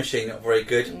Tub Time Machine, not very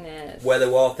good. Yes. Where the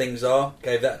Wild Things Are,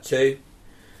 gave that 2.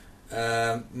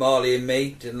 Marley and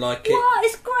Me, didn't like it. What?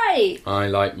 It's great. I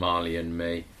like Marley and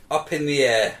Me. Up in the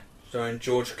Air, starring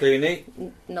George Clooney.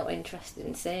 Not interested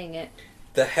in seeing it.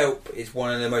 The Help is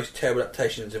one of the most terrible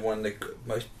adaptations of one of the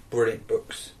most brilliant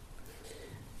books.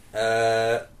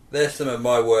 There's some of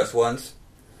my worst ones.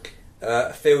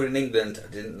 A Field in England,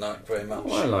 I didn't like very much.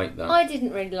 Oh, I like that. I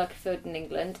didn't really like A Field in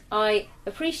England. I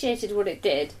appreciated what it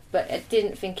did, but I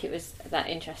didn't think it was that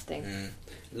interesting.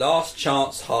 Last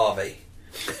Chance Harvey.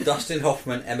 Dustin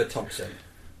Hoffman, Emma Thompson.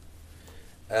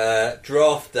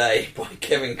 Draft Day by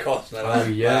Kevin Costner. Oh,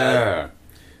 yeah.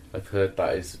 I've heard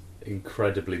that is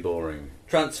incredibly boring.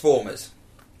 Transformers.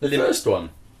 The first one?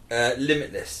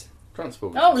 Limitless.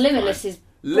 Transformers. Oh, Limitless is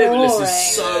boring. Limitless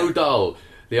is so dull.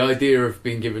 The idea of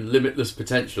being given limitless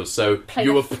potential, so Play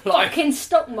you the apply. fucking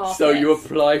stock market. So you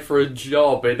apply for a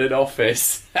job in an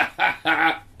office.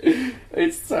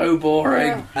 It's so boring.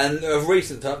 Yeah. And of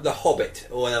recent time, The Hobbit.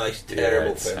 Oh, the most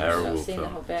terrible film. Terrible I've seen The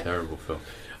film. Hobbit. Terrible film.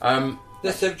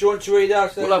 Let's have, do you want to read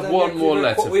out? We'll have one more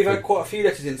letter. We've had quite a few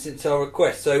letters in since our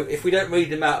request, so if we don't read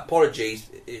them out, apologies.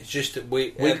 It's just that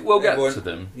we'll get to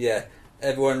them. Yeah,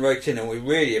 everyone wrote in, and we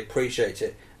really appreciate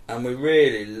it, and we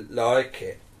really like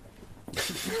it.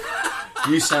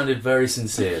 You sounded very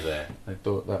sincere there. I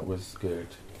thought that was good.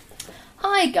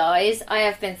 Hi guys, I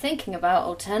have been thinking about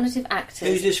alternative actors.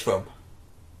 Who's this from?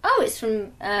 Oh, it's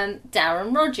from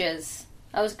Darren Rogers.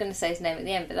 I was going to say his name at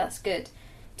the end, but that's good.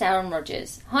 Darren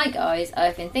Rogers. Hi guys,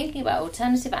 I've been thinking about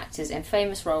alternative actors in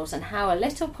famous roles and how a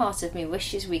little part of me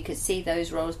wishes we could see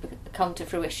those roles come to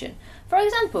fruition. For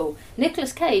example,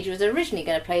 Nicolas Cage was originally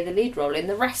going to play the lead role in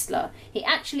The Wrestler. He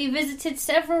actually visited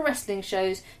several wrestling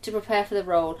shows to prepare for the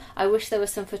role. I wish there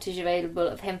was some footage available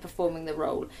of him performing the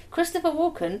role. Christopher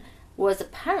Walken was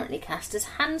apparently cast as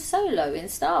Han Solo in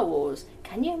Star Wars.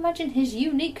 Can you imagine his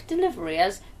unique delivery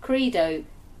as Greedo?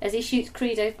 As he shoots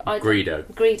Greedo.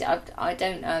 Greedo. I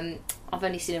don't. I've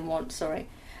only seen him once. Sorry.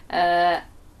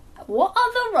 What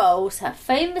other roles have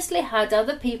famously had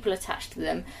other people attached to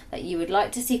them that you would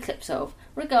like to see clips of?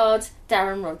 Regards,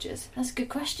 Darren Rogers. That's a good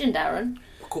question, Darren.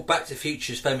 Back to the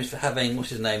Future is famous for having,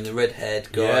 what's his name, the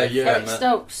red-haired guy. Yeah. Eric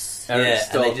Stoltz. Eric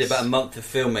Stoltz. And they did about a month of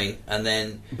filming, and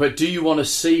then. But do you want to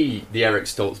see the Eric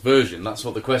Stoltz version? That's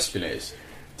what the question is.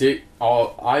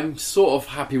 I'm sort of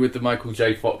happy with the Michael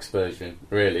J. Fox version,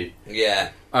 really.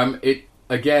 Yeah. It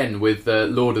again with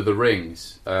Lord of the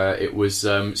Rings. It was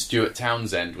Stuart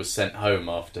Townsend was sent home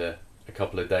after a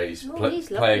couple of days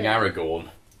playing Aragorn.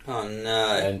 Oh no!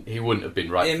 And he wouldn't have been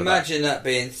right. Imagine that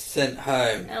being sent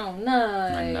home. Oh no!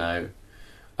 I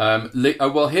know.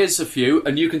 Well, here's a few,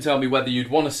 and you can tell me whether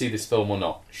you'd want to see this film or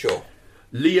not. Sure.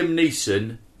 Liam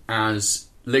Neeson as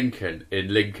Lincoln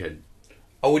in Lincoln.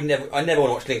 I never want to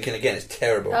watch Lincoln again. It's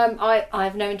terrible. I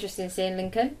have no interest in seeing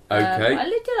Lincoln. Okay. I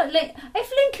do like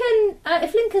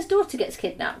if Lincoln's daughter gets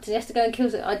kidnapped and he has to go and kill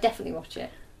her, I'd definitely watch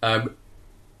it.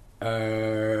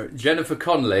 Jennifer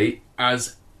Connelly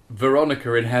as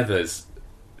Veronica in Heathers,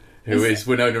 who is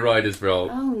Winona Ryder's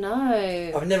role. Oh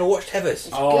no! I've never watched Heathers.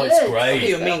 It's great.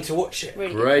 You're mean to watch it.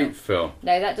 Really Great film.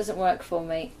 No, that doesn't work for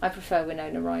me. I prefer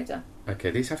Winona Ryder.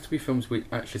 Okay, these have to be films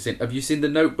we've actually seen. Have you seen The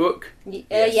Notebook?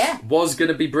 Yes. Yeah. Was going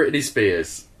to be Britney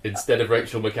Spears instead of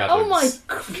Rachel McAdams. Oh my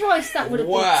Christ, that would have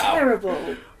been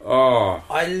terrible. Oh.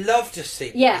 I love to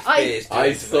see Yeah, Britney Spears.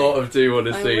 I sort of do want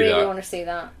to see that. I really want to see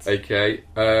that. Okay.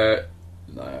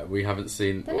 No, we haven't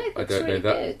seen... The Notebook's I don't know really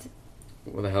that. good.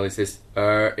 What the hell is this?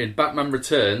 In Batman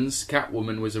Returns,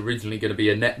 Catwoman was originally going to be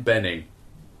Annette Bening.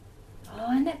 Oh,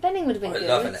 Annette Bening would have been good. I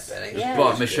love Annette Bening. Yeah.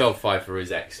 But Michelle Pfeiffer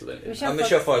is excellent. Michelle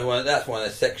Pfeiffer, that's one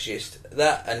of the sexiest.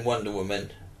 That and Wonder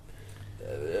Woman.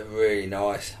 Really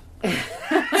nice.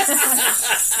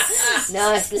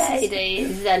 Nice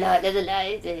ladies. I like the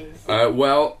ladies.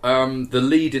 The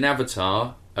lead in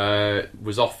Avatar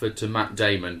was offered to Matt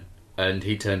Damon, and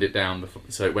he turned it down,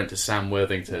 so it went to Sam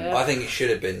Worthington. Yeah. I think it should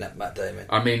have been Matt Damon.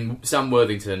 I mean, Sam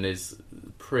Worthington is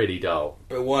pretty dull.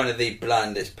 But one of the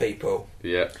blandest people.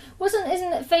 Yeah.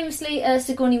 Isn't it famously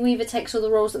Sigourney Weaver takes all the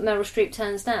roles that Meryl Streep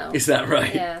turns down? Is that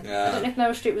right? Yeah. I don't know if Meryl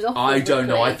Streep was offered. I don't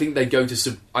know. I think they go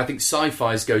to. I think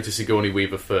sci-fis go to Sigourney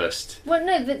Weaver first. Well,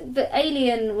 no, but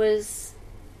Alien was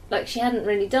like she hadn't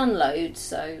really done loads,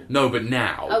 so. No, but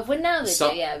now. Oh, well, now they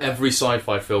do. Yeah. Every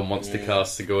sci-fi film wants to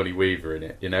cast Sigourney Weaver in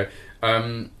it. You know.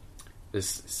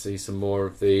 Let's see some more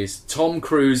of these. Tom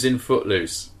Cruise in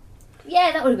Footloose.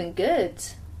 Yeah, that would have been good.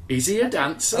 Is he a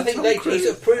dancer? I think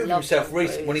he's proved himself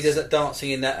recently when he does that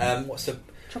dancing in that what's the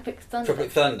Tropic Thunder.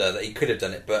 Tropic Thunder, that he could have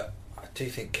done it, but I do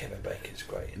think Kevin Bacon's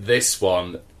great. This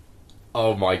one,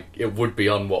 oh my, it would be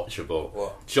unwatchable.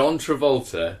 What? John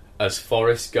Travolta as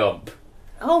Forrest Gump.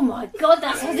 Oh my god,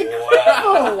 that sounds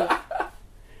incredible!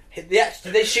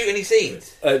 Did they shoot any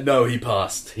scenes? No, he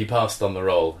passed. He passed on the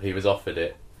role. He was offered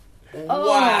it. Oh.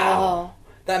 Wow.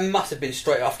 That must have been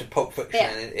straight after Pulp Fiction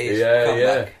and his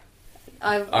comeback.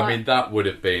 I mean, that would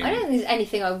have been... I don't think there's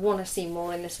anything I want to see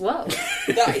more in this world.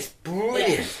 That is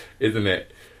brilliant. Isn't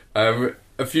it?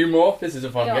 A few more? This is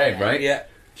a fun game, right? Yeah.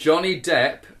 Johnny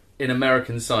Depp in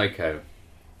American Psycho.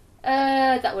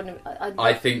 That wouldn't...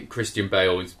 I think Christian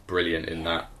Bale is brilliant in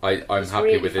that. I'm happy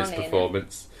really with his funny,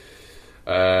 performance.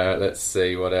 Let's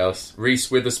see, what else?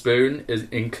 Reese Witherspoon is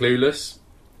in Clueless.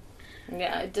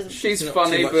 Yeah, it doesn't... She's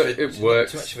funny, but it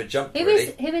works. Not too much of a jump, Who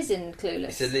really. is in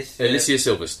Clueless? It's Alicia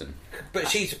Silverstone. But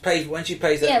when she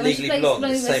plays that Legally Blonde,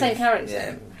 the same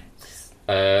character.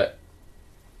 Yeah.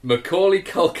 Macaulay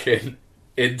Culkin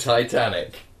in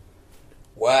Titanic.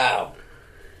 Wow.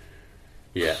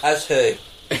 Yeah. As who?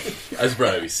 As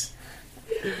Rose.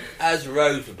 As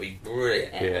Rose would be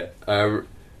brilliant. Yeah.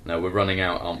 No, we're running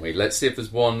out, aren't we? Let's see if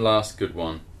there's one last good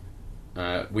one.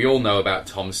 We all know about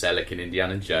Tom Selleck in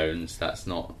Indiana Jones. That's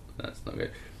not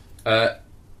good.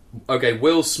 Okay,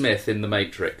 Will Smith in The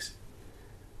Matrix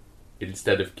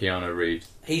instead of Keanu Reeves.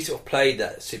 He sort of played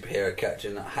that superhero character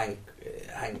in that Hancock.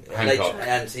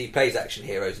 and he plays action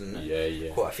heroes and Yeah.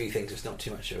 quite a few things. It's not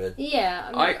too much of a... Yeah.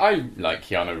 I like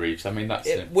Keanu Reeves. I mean, that's...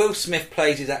 Will Smith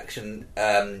plays his action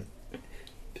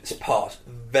parts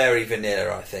very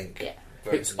vanilla, I think. Yeah.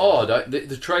 It's odd.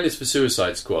 The trailers for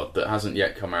Suicide Squad that hasn't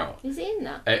yet come out. Is he in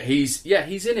that? He's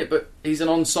in it, but he's an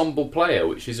ensemble player,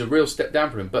 which is a real step down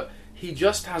for him. But he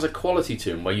just has a quality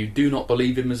to him where you do not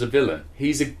believe him as a villain.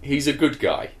 He's a good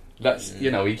guy. That's he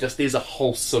just is a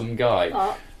wholesome guy.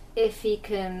 But if he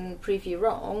can prove you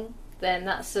wrong, then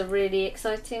that's a really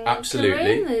exciting Absolutely.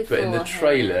 career move But in the for him.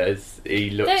 trailers,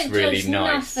 he looks really Don't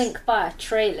nice. judge nothing by a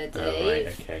trailer, Dave. Oh, right,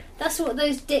 okay. That's what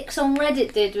those dicks on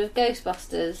Reddit did with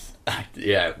Ghostbusters.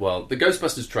 Yeah, well, the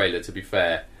Ghostbusters trailer, to be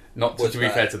fair, to be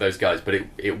fair to those guys, but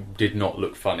it did not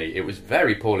look funny. It was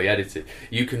very poorly edited.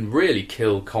 You can really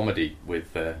kill comedy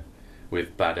with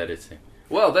bad editing.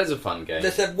 Well, there's a fun game.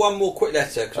 Let's have one more quick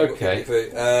letter. Okay.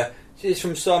 This is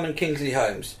from Simon Kingsley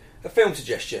Holmes. A film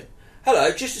suggestion.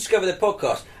 Hello, just discovered the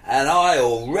podcast and I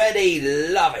already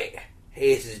love it.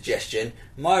 Here's a suggestion.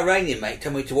 My Iranian mate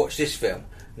told me to watch this film.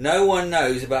 No One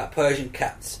Knows About Persian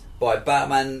Cats by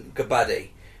Bahman Gabadi.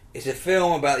 It's a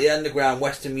film about the underground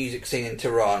Western music scene in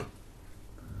Tehran,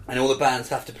 and all the bands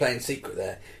have to play in secret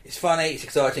there. It's funny, it's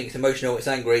exciting, it's emotional, it's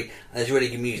angry, and there's really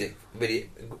good music video,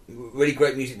 really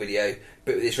great music video,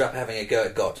 but with this rapper having a go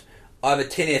at God. I have a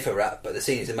tin ear for rap, but the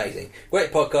scene is amazing.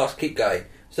 Great podcast, keep going.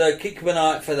 So keep an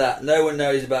eye out for that. No One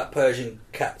Knows About Persian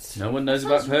Cats. No One Knows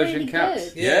About Persian really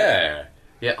Cats? good.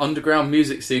 Yeah, underground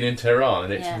music scene in Tehran,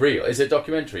 and it's Yeah. real. Is it a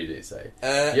documentary, did it say?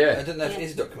 I don't know if it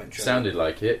is a documentary. Sounded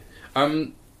like it.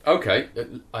 Okay,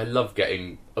 I love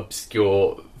getting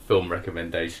obscure film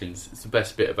recommendations. It's the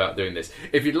best bit about doing this.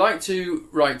 If you'd like to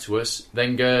write to us,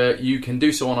 then you can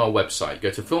do so on our website. Go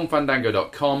to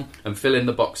filmfandango.com and fill in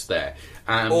the box there.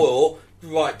 Or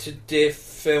write to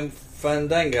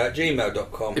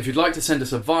dearfilmfandango@gmail.com. If you'd like to send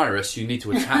us a virus, you need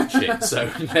to attach it. So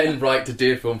then write to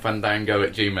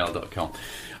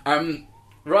dearfilmfandango@gmail.com.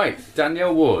 Right,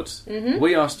 Danielle Ward,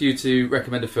 we asked you to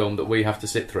recommend a film that we have to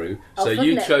sit through. So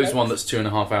you chose one that's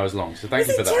 2.5 hours long. So thank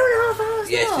you for that. 2.5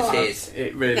 hours Yes, long? it is.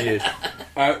 It really is.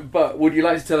 But would you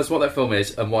like to tell us what that film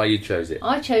is and why you chose it?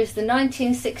 I chose the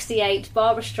 1968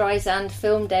 Barbra Streisand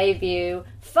film debut,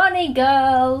 Funny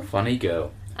Girl. Funny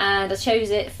Girl. And I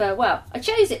chose it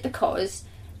because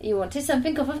you wanted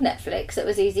something off of Netflix that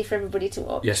was easy for everybody to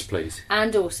watch. Yes, please.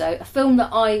 And also a film that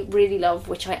I really love,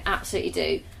 which I absolutely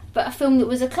do, but a film that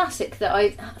was a classic that I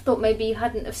thought maybe you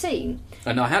hadn't have seen.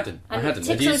 And I hadn't. And Have ticks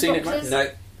you those seen it, boxes.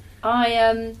 Matt?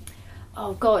 No.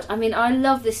 Oh God, I mean, I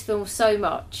love this film so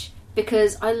much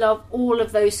because I love all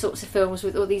of those sorts of films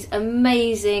with all these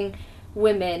amazing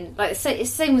women. Like it's the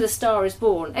same with A Star Is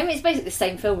Born. I mean, it's basically the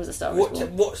same film as A Star Is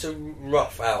Born. What's a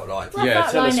rough outline?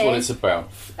 Yeah, tell us what outline it's about.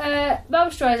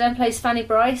 Barbra Streisand plays Fanny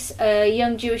Bryce, a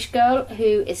young Jewish girl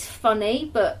who is funny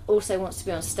but also wants to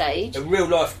be on stage. A real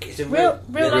life. It's a Real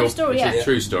life story, It's yeah. a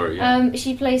true story, yeah.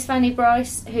 She plays Fanny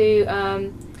Bryce, who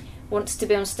wants to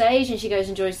be on stage, and she goes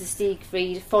and joins the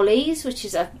Siegfried Follies, which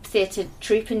is a theatre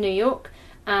troupe in New York,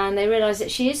 and they realise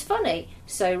that she is funny.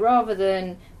 So rather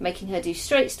than making her do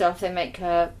straight stuff, they make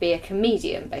her be a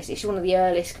comedian, basically. She's one of the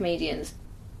earliest comedians.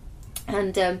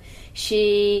 And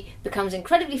she becomes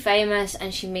incredibly famous,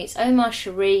 and she meets Omar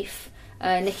Sharif,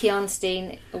 Nikki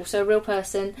Arnstein, also a real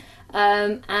person,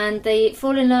 and they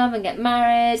fall in love and get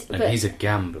married. And but he's a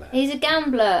gambler. He's a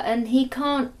gambler, and he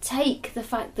can't take the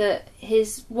fact that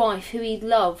his wife, who he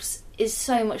loves, is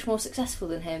so much more successful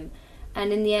than him.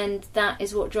 And in the end, that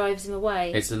is what drives him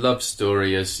away. It's a love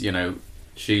story, as you know.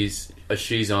 She's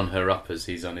on her uppers,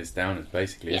 he's on his downers,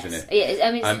 basically, yes. isn't it? Yeah,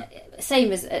 I mean,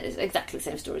 it's exactly the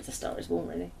same story as A Star Is Born,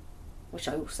 really, which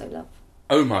I also love.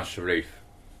 Omar Sharif,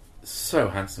 so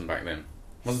handsome back then,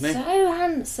 wasn't he? So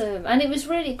handsome, and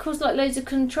it caused like loads of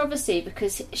controversy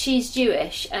because she's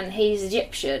Jewish and he's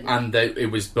Egyptian. And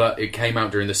it came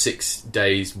out during the 6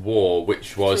 Days War,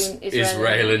 which was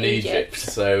Israel and Egypt.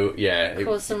 So yeah, it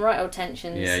caused some right old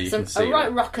tensions. Yeah, you can see a right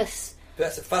that. ruckus. But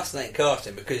that's a fascinating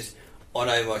casting because on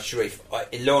Omar Sharif,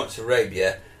 in Lawrence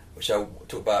Arabia, which I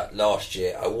talked about last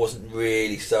year, I wasn't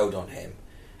really sold on him.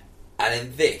 And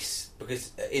in this,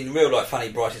 because in real life,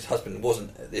 Fanny Brice's husband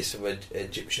wasn't this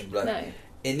Egyptian bloke. No.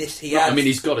 In this,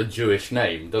 he's got a Jewish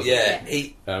name, doesn't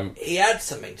he? Yeah, he adds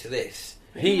something to this.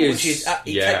 He is.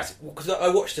 Because I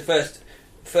watched the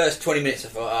first 20 minutes. I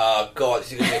thought, oh god,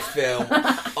 this is going to be a film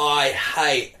I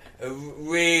hate. A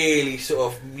really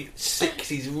sort of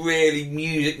 60s, really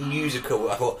musical.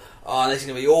 I thought, oh, this is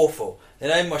going to be awful.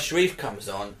 Then Omar Sharif comes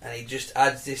on, and he just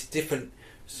adds this different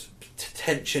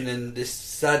tension and this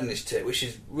sadness to it, which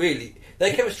is really...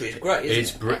 Their chemistry is great,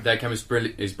 isn't it? Their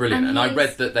chemistry is brilliant. And I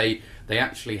read that they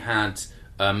actually had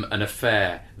an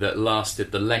affair that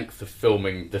lasted the length of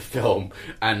filming the film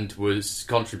and was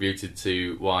contributed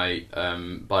to why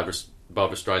Barbra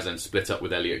Streisand split up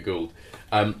with Elliot Gould.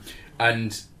 And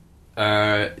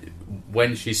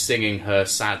when she's singing her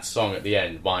sad song at the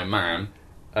end, My Man,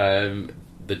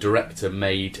 the director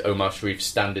made Omar Sharif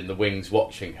stand in the wings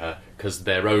watching her because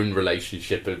their own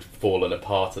relationship had fallen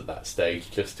apart at that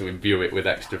stage, just to imbue it with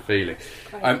extra feeling.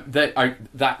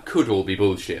 That could all be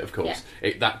bullshit, of course.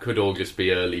 Yeah. That could all just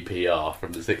be early PR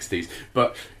from the 60s.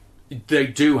 But they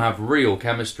do have real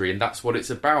chemistry, and that's what it's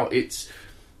about. It's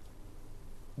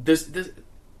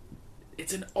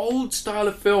an old style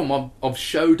of film of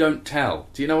show don't tell.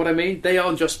 Do you know what I mean? They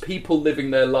are just people living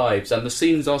their lives, and the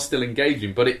scenes are still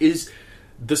engaging, but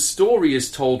the story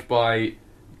is told by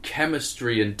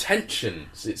chemistry and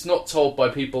tensions. It's not told by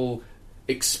people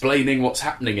explaining what's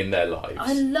happening in their lives.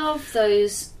 I love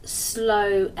those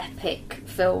slow epic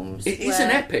films. It is an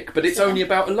epic, but it's only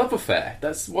about a love affair.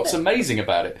 That's what's amazing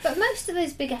about it. But most of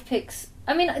those big epics,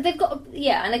 I mean, they've got...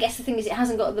 Yeah, and I guess the thing is it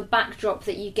hasn't got the backdrop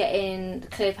that you get in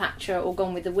Cleopatra or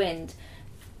Gone with the Wind.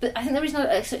 But I think the reason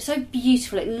it's so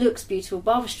beautiful, it looks beautiful.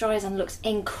 Barbra Streisand looks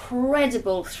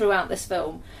incredible throughout this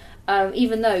film.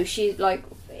 Even though she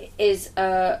is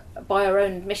by her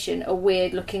own admission a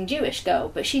weird looking Jewish girl,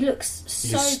 but she looks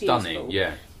so stunning, beautiful.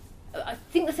 Yeah. I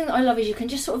think the thing that I love is you can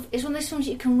just it's one of those films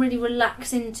that you can really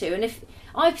relax into, and if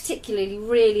I particularly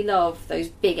really love those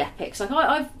big epics.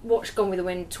 I've watched Gone with the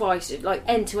Wind twice,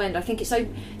 end to end. I think it's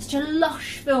such a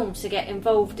lush film to get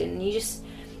involved in.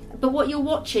 But what you're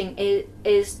watching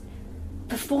is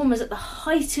performers at the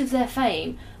height of their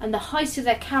fame and the height of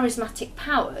their charismatic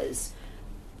powers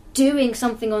doing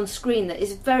something on screen that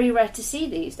is very rare to see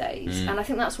these days. And I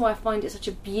think that's why I find it such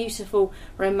a beautiful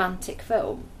romantic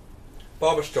film.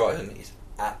 Barbra Streisand is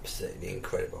absolutely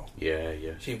incredible. Yeah.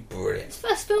 She's brilliant. It's the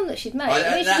first film that she'd made.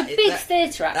 She's a big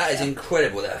theatre actor. That is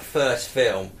incredible. That her first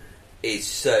film is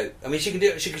so... I mean, she can do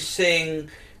it. She can sing, and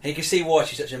you can see why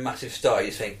she's such a massive star. You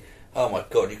just think, oh my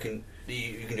god, you can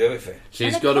do everything.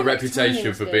 She's got a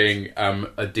reputation for being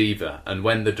a diva, and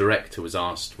when the director was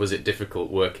asked, was it difficult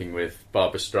working with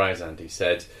Barbra Streisand, he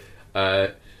said,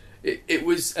 it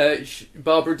was...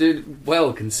 Barbara did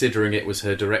well, considering it was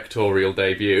her directorial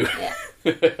debut.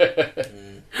 Yeah.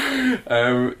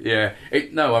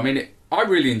 I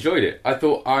really enjoyed it. I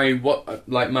thought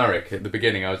like Marek at the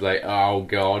beginning, I was like, oh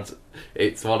god,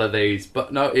 it's one of these.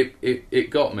 But no,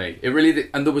 it got me. It really did.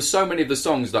 And there were so many of the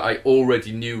songs that I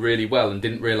already knew really well and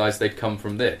didn't realise they'd come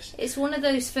from this. It's one of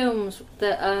those films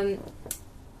that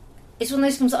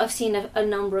I've seen a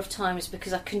number of times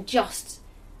because I can just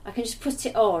put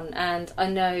it on and I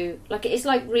know, it's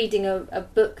like reading a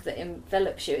book that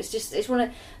envelops you. It's one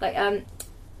of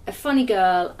A Funny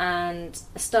Girl and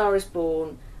A Star Is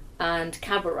Born and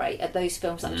Cabaret are those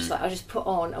films that I just put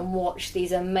on and watch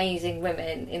these amazing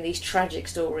women in these tragic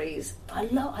stories. I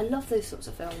love those sorts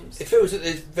of films. It feels that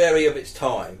there's very of its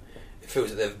time. It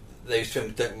feels that those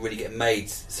films don't really get made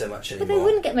so much anymore. But they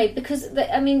wouldn't get made because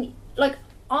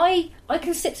I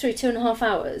can sit through 2.5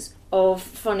 hours of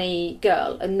Funny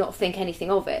Girl and not think anything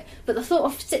of it. But the thought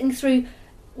of sitting through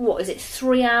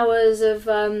 3 hours of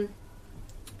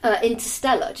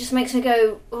Interstellar just makes me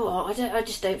go, oh, I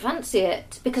just don't fancy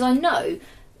it, because I know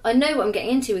I know what I'm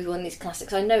getting into with one of these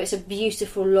classics. I know it's a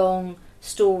beautiful, long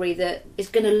story that is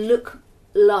going to look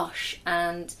lush,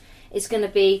 and it's going to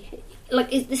be...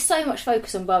 there's so much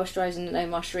focus on Barbra Streisand and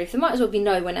Omar Sharif. There might as well be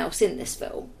no one else in this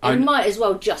film. It might as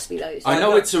well just be those. I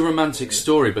know it's a romantic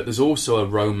story, but there's also a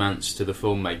romance to the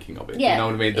filmmaking of it. Yeah, you know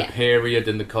what I mean? The period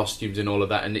and the costumes and all of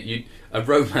that. And a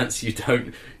romance you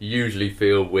don't usually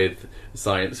feel with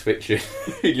science fiction.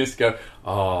 You just go,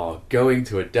 going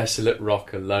to a desolate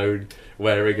rock alone,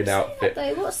 wearing an outfit.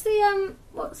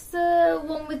 What's the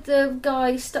one with the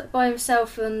guy stuck by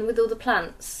himself and with all the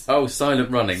plants? Oh, Silent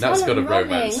Running. That's got a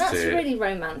romance to it. That's really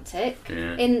romantic.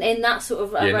 Yeah. In that sort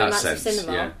of romance of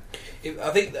cinema. Yeah.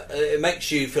 I think that it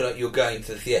makes you feel like you're going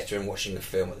to the theatre and watching the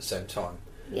film at the same time.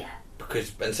 Yeah.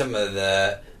 And some of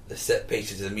the set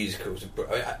pieces of the musicals,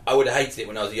 I would have hated it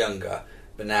when I was younger,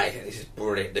 but now I think this is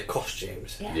brilliant. The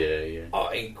costumes. Yeah.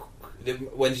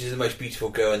 When she's the most beautiful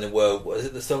girl in the world, what is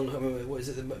it? The song? What is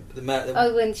it?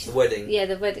 The wedding. Yeah,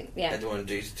 the wedding. Yeah. Everyone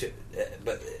does too,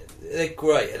 but they're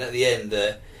great. And at the end,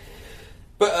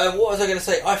 what was I going to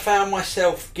say? I found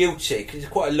myself guilty because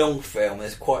it's quite a long film.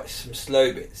 There's quite some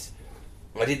slow bits.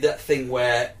 I did that thing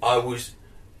where I was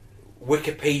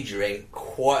Wikipediaing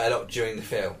quite a lot during the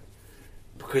film.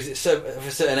 Because it's so of a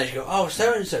certain age, you go,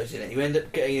 so and so's in it. You end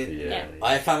up getting it. Yeah.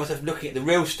 I found myself looking at the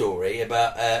real story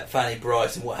about Fanny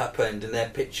Brice and what happened and their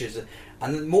pictures.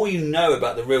 And the more you know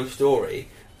about the real story,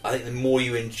 I think the more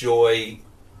you enjoy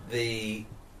the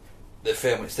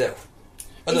film itself.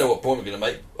 I don't know what point we're going to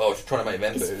make. I was trying to make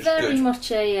them, but it was very good. much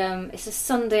it's a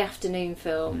Sunday afternoon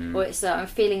film, or it's I'm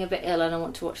feeling a bit ill and I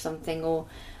want to watch something, or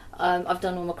I've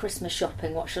done all my Christmas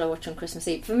shopping. What shall I watch on Christmas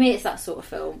Eve? For me, it's that sort of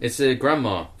film. It's a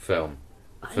grandma film.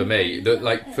 For me,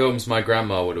 films my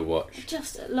grandma would have watched.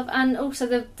 Just love, and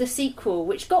also the sequel,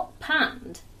 which got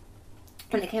panned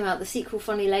when it came out. The sequel,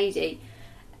 Funny Lady.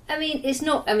 I mean, it's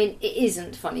not. I mean, it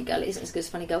isn't Funny Girl. It isn't as good as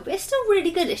Funny Girl, but it's still really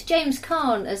good. It's James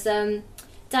Caan as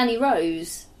Danny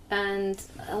Rose, and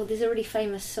there's a really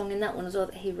famous song in that one as well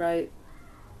that he wrote.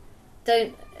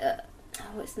 Don't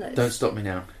Stop Me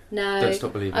Now. No, Don't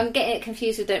Stop Believing. I'm getting it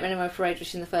confused with Don't Run My Parade, which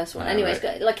is in the first one. Anyway,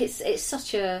 right. It's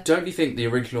such a... Don't you think the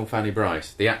original Fanny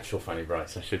Brice, the actual Fanny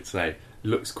Brice, I should say,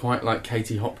 looks quite like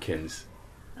Katie Hopkins?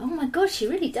 Oh my god, she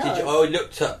really does. I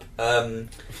looked up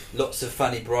lots of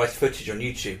Fanny Brice footage on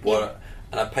YouTube,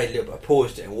 and I paid a little bit. I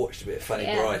paused it and watched a bit of Fanny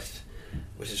Brice,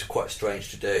 which is quite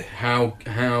strange to do. How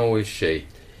is she?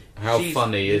 She's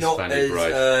funny is Fanny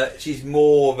Brice? She's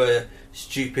more of a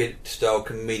stupid style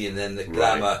comedian than the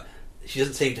glamour. Right. She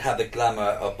doesn't seem to have the glamour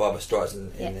of Barbra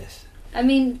Streisand in this. I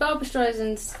mean, Barbra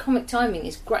Streisand's comic timing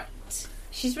is great.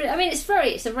 She's really, I mean, it's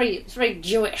very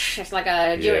Jewish. It's like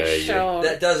a Jewish show.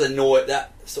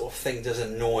 That sort of thing does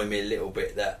annoy me a little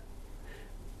bit. That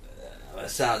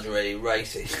sounds really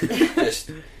racist. Just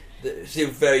the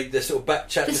sort of back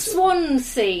chat. The swan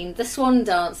scene, the swan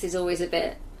dance is always a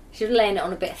bit. She was laying it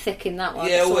on a bit thick in that one.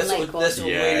 Yeah, that's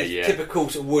really typical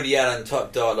sort of Woody Allen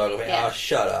type dialogue. I think,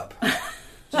 shut up.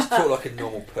 Just talk like a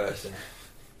normal person.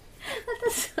 That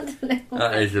does sound a little...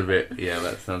 That is a bit... Yeah,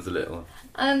 that sounds a little...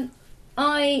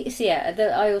 I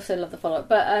also love the follow-up.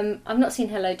 But I've not seen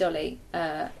Hello, Dolly.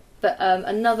 But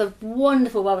another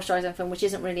wonderful Barbra Streisand film, which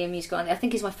isn't really a musical, and I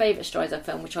think is my favourite Streisand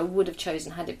film, which I would have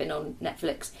chosen had it been on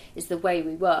Netflix, is The Way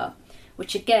We Were,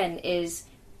 which again is...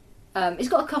 it's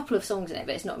got a couple of songs in it,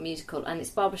 but it's not a musical, and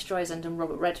it's Barbra Streisand and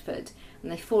Robert Redford, and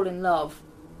they fall in love.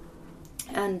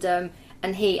 And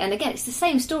again, it's the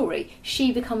same story.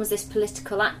 She becomes this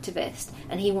political activist,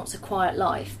 and he wants a quiet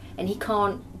life, and he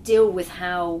can't deal with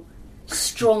how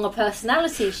strong a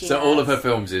personality she has. So all of her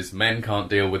films is men can't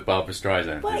deal with Barbra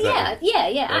Streisand. Well, that's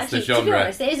actually, the genre. To be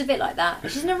honest, it is a bit like that.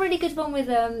 She's in a really good one with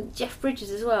Jeff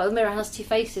Bridges as well. The Mirror Has Two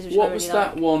Faces, which what I really was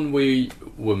that like. one we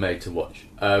were made to watch?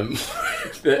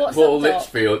 What's Paul Up, Doc?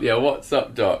 Litchfield. Yeah, What's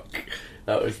Up, Doc?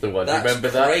 That was the one. That's Remember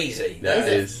that? Crazy. That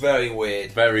is very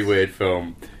weird. Very weird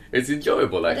film. It's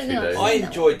enjoyable, actually.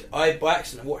 I by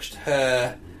accident watched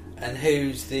her, and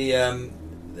who's the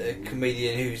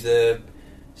comedian who's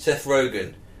Seth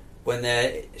Rogen,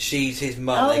 when she's his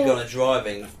mum, they go on a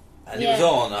driving, and it was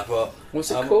on. I thought,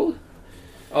 what's it called?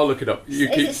 I'll look it up. No,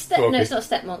 it's not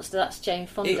Step Monster. That's Jane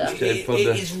Fonda. It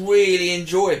is really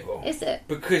enjoyable. Is it?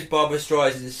 Because Barbra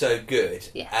Streisand is so good,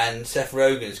 and Seth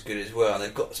Rogen's good as well, and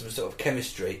they've got some sort of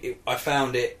chemistry. I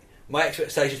found it. My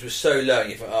expectations were so low,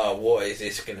 and you thought, what is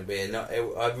this going to be? And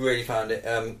I really found it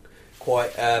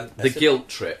quite... the guilt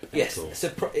trip. Yes,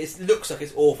 it looks like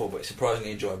it's awful, but it's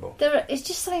surprisingly enjoyable. It's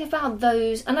just something about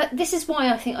those... And this is why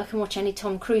I think I can watch any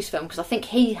Tom Cruise film, because I think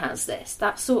he has this.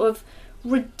 That sort of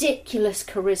ridiculous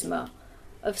charisma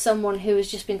of someone who has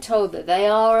just been told that they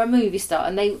are a movie star,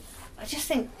 and they I just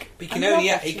think But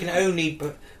he can only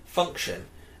function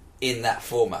in that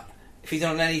format. If he's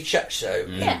on any chat show,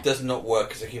 he does not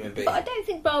work as a human being. But I don't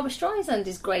think Barbara Streisand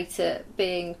is great at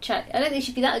being chat. I don't think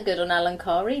she'd be that good on Alan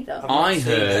Carr either. I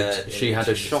heard she had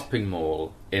a shopping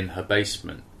mall in her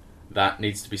basement that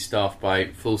needs to be staffed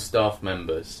by full staff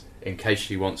members in case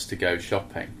she wants to go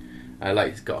shopping.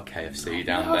 Like, it's got a KFC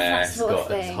down there, it's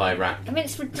got a high rack. I mean,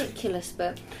 it's ridiculous,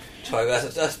 but...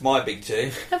 That's my big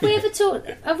two. Have we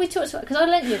talked about... Because I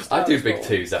lent you a Star I do Wars big Ball.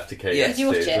 twos after KFC. Did you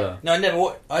watch it? Well. No, I never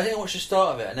watched... I didn't watch the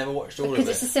start of it. I never watched all of it. Because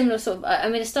it's a similar sort of... I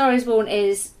mean, A Star is Born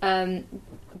is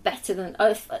better than...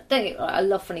 I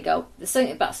love Funny Girl. There's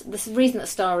something about... The reason that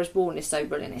Star is Born is so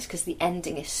brilliant is because the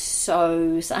ending is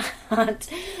so sad.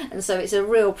 And so it's a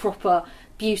real proper...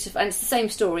 beautiful, and it's the same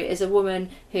story as a woman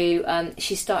who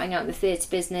she's starting out in the theatre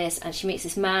business, and she meets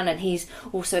this man, and he's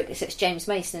also it's James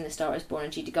Mason in The Star Is Born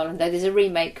and Judy Garland. Though there's a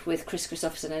remake with Chris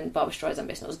Christopherson and Barbara Streisand, but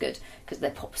it's not as good because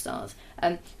they're pop stars.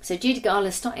 So Judy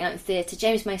Garland's starting out in theatre.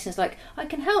 James Mason's like, I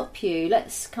can help you.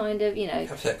 Let's kind of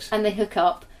have sex, and they hook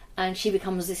up. And she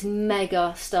becomes this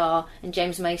mega star, and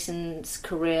James Mason's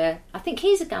career, I think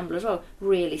he's a gambler as well,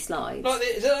 really slides.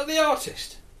 Is that like The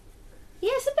Artist? Yeah,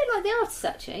 it's a bit like The Artist,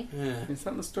 actually. Yeah. Is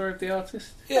that the story of The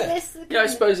Artist? Yeah. I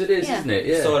suppose it is, isn't it?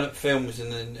 Yeah. Silent films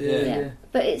and then... Yeah.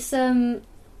 But it's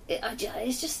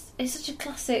it's such a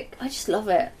classic. I just love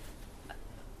it.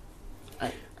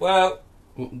 Well,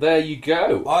 there you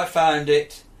go. I found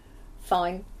it...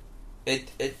 Fine. A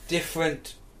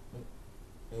different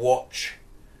watch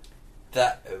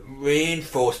that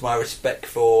reinforced my respect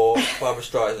for Barbara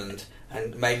Streisand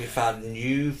and made me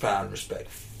newfound respect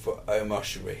for Omar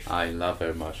Sharif. I love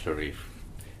Omar Sharif.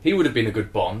 He would have been a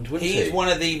good Bond, wouldn't he? He's one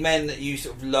of the men that you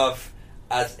sort of love.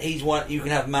 As he's one, you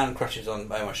can have man crushes on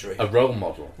Omar Sharif. A role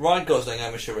model. Ryan Gosling,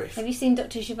 Omar Sharif. Have you seen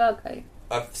Dr. Zhivago?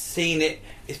 I've seen it.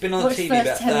 It's been on TV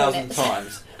about 1,000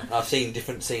 times. And I've seen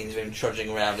different scenes of him trudging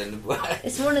around in the...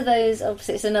 It's one of those.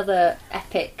 Obviously, it's another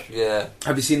epic. Yeah.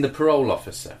 Have you seen The Parole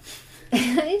Officer?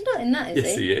 He's not in that, is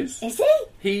yes, he? Yes, he is. Is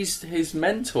he? He's his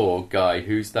mentor guy,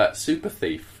 who's that super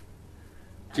thief.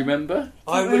 Do you remember?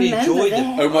 I really enjoyed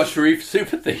it. Omar Sharif,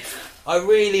 super thief. I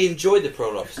really enjoyed The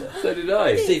Parole Officer. So did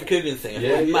I. Steve Coogan thing.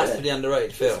 Yeah, massively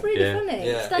underrated film. It's really funny.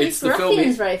 Yeah. Stanley It's the film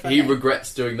is very funny. he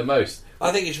regrets doing the most.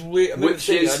 I think it's really... Which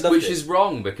is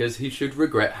wrong, because he should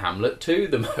regret Hamlet 2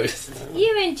 the most.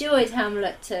 You enjoyed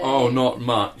Hamlet too. Oh, not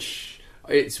much.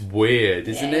 It's weird,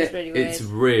 isn't it? It's really weird. It's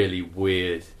really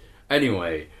weird.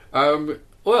 Anyway,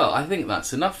 well, I think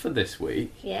that's enough for this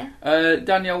week. Yeah.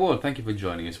 Danielle Ward, thank you for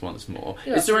joining us once more.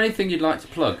 Is there anything you'd like to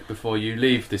plug before you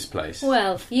leave this place?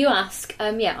 Well, you ask.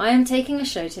 Yeah, I am taking a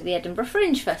show to the Edinburgh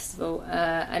Fringe Festival,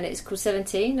 and it's called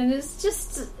 17, and it's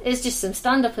just some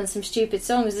stand-up and some stupid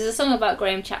songs. There's a song about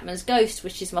Graham Chapman's Ghost,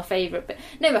 which is my favourite bit.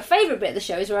 No, my favourite bit of the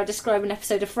show is where I describe an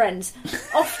episode of Friends,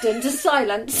 often to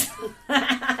silence.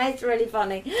 It's really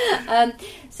funny.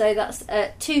 So that's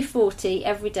 $2.40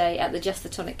 every day at the Just the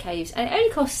Tonic Caves, and it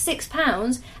only costs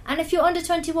 £6, and if you're under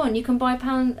 21 you can buy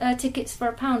tickets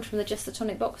for £1 from the Just the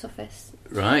Tonic box office.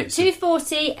 Right.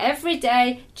 $2.40 every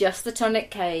day, Just the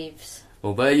Tonic Caves.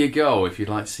 Well, there you go. If you'd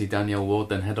like to see Danielle Ward,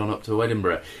 then head on up to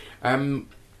Edinburgh.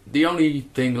 The only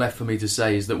thing left for me to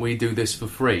say is that we do this for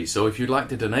free, so if you'd like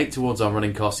to donate towards our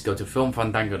running costs, go to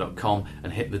filmfandango.com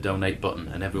and hit the donate button,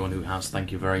 and everyone who has,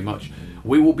 thank you very much.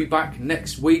 We will be back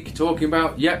next week talking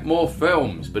about yet more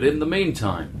films, but in the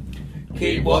meantime,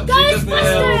 keep watching the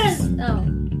films! Oh.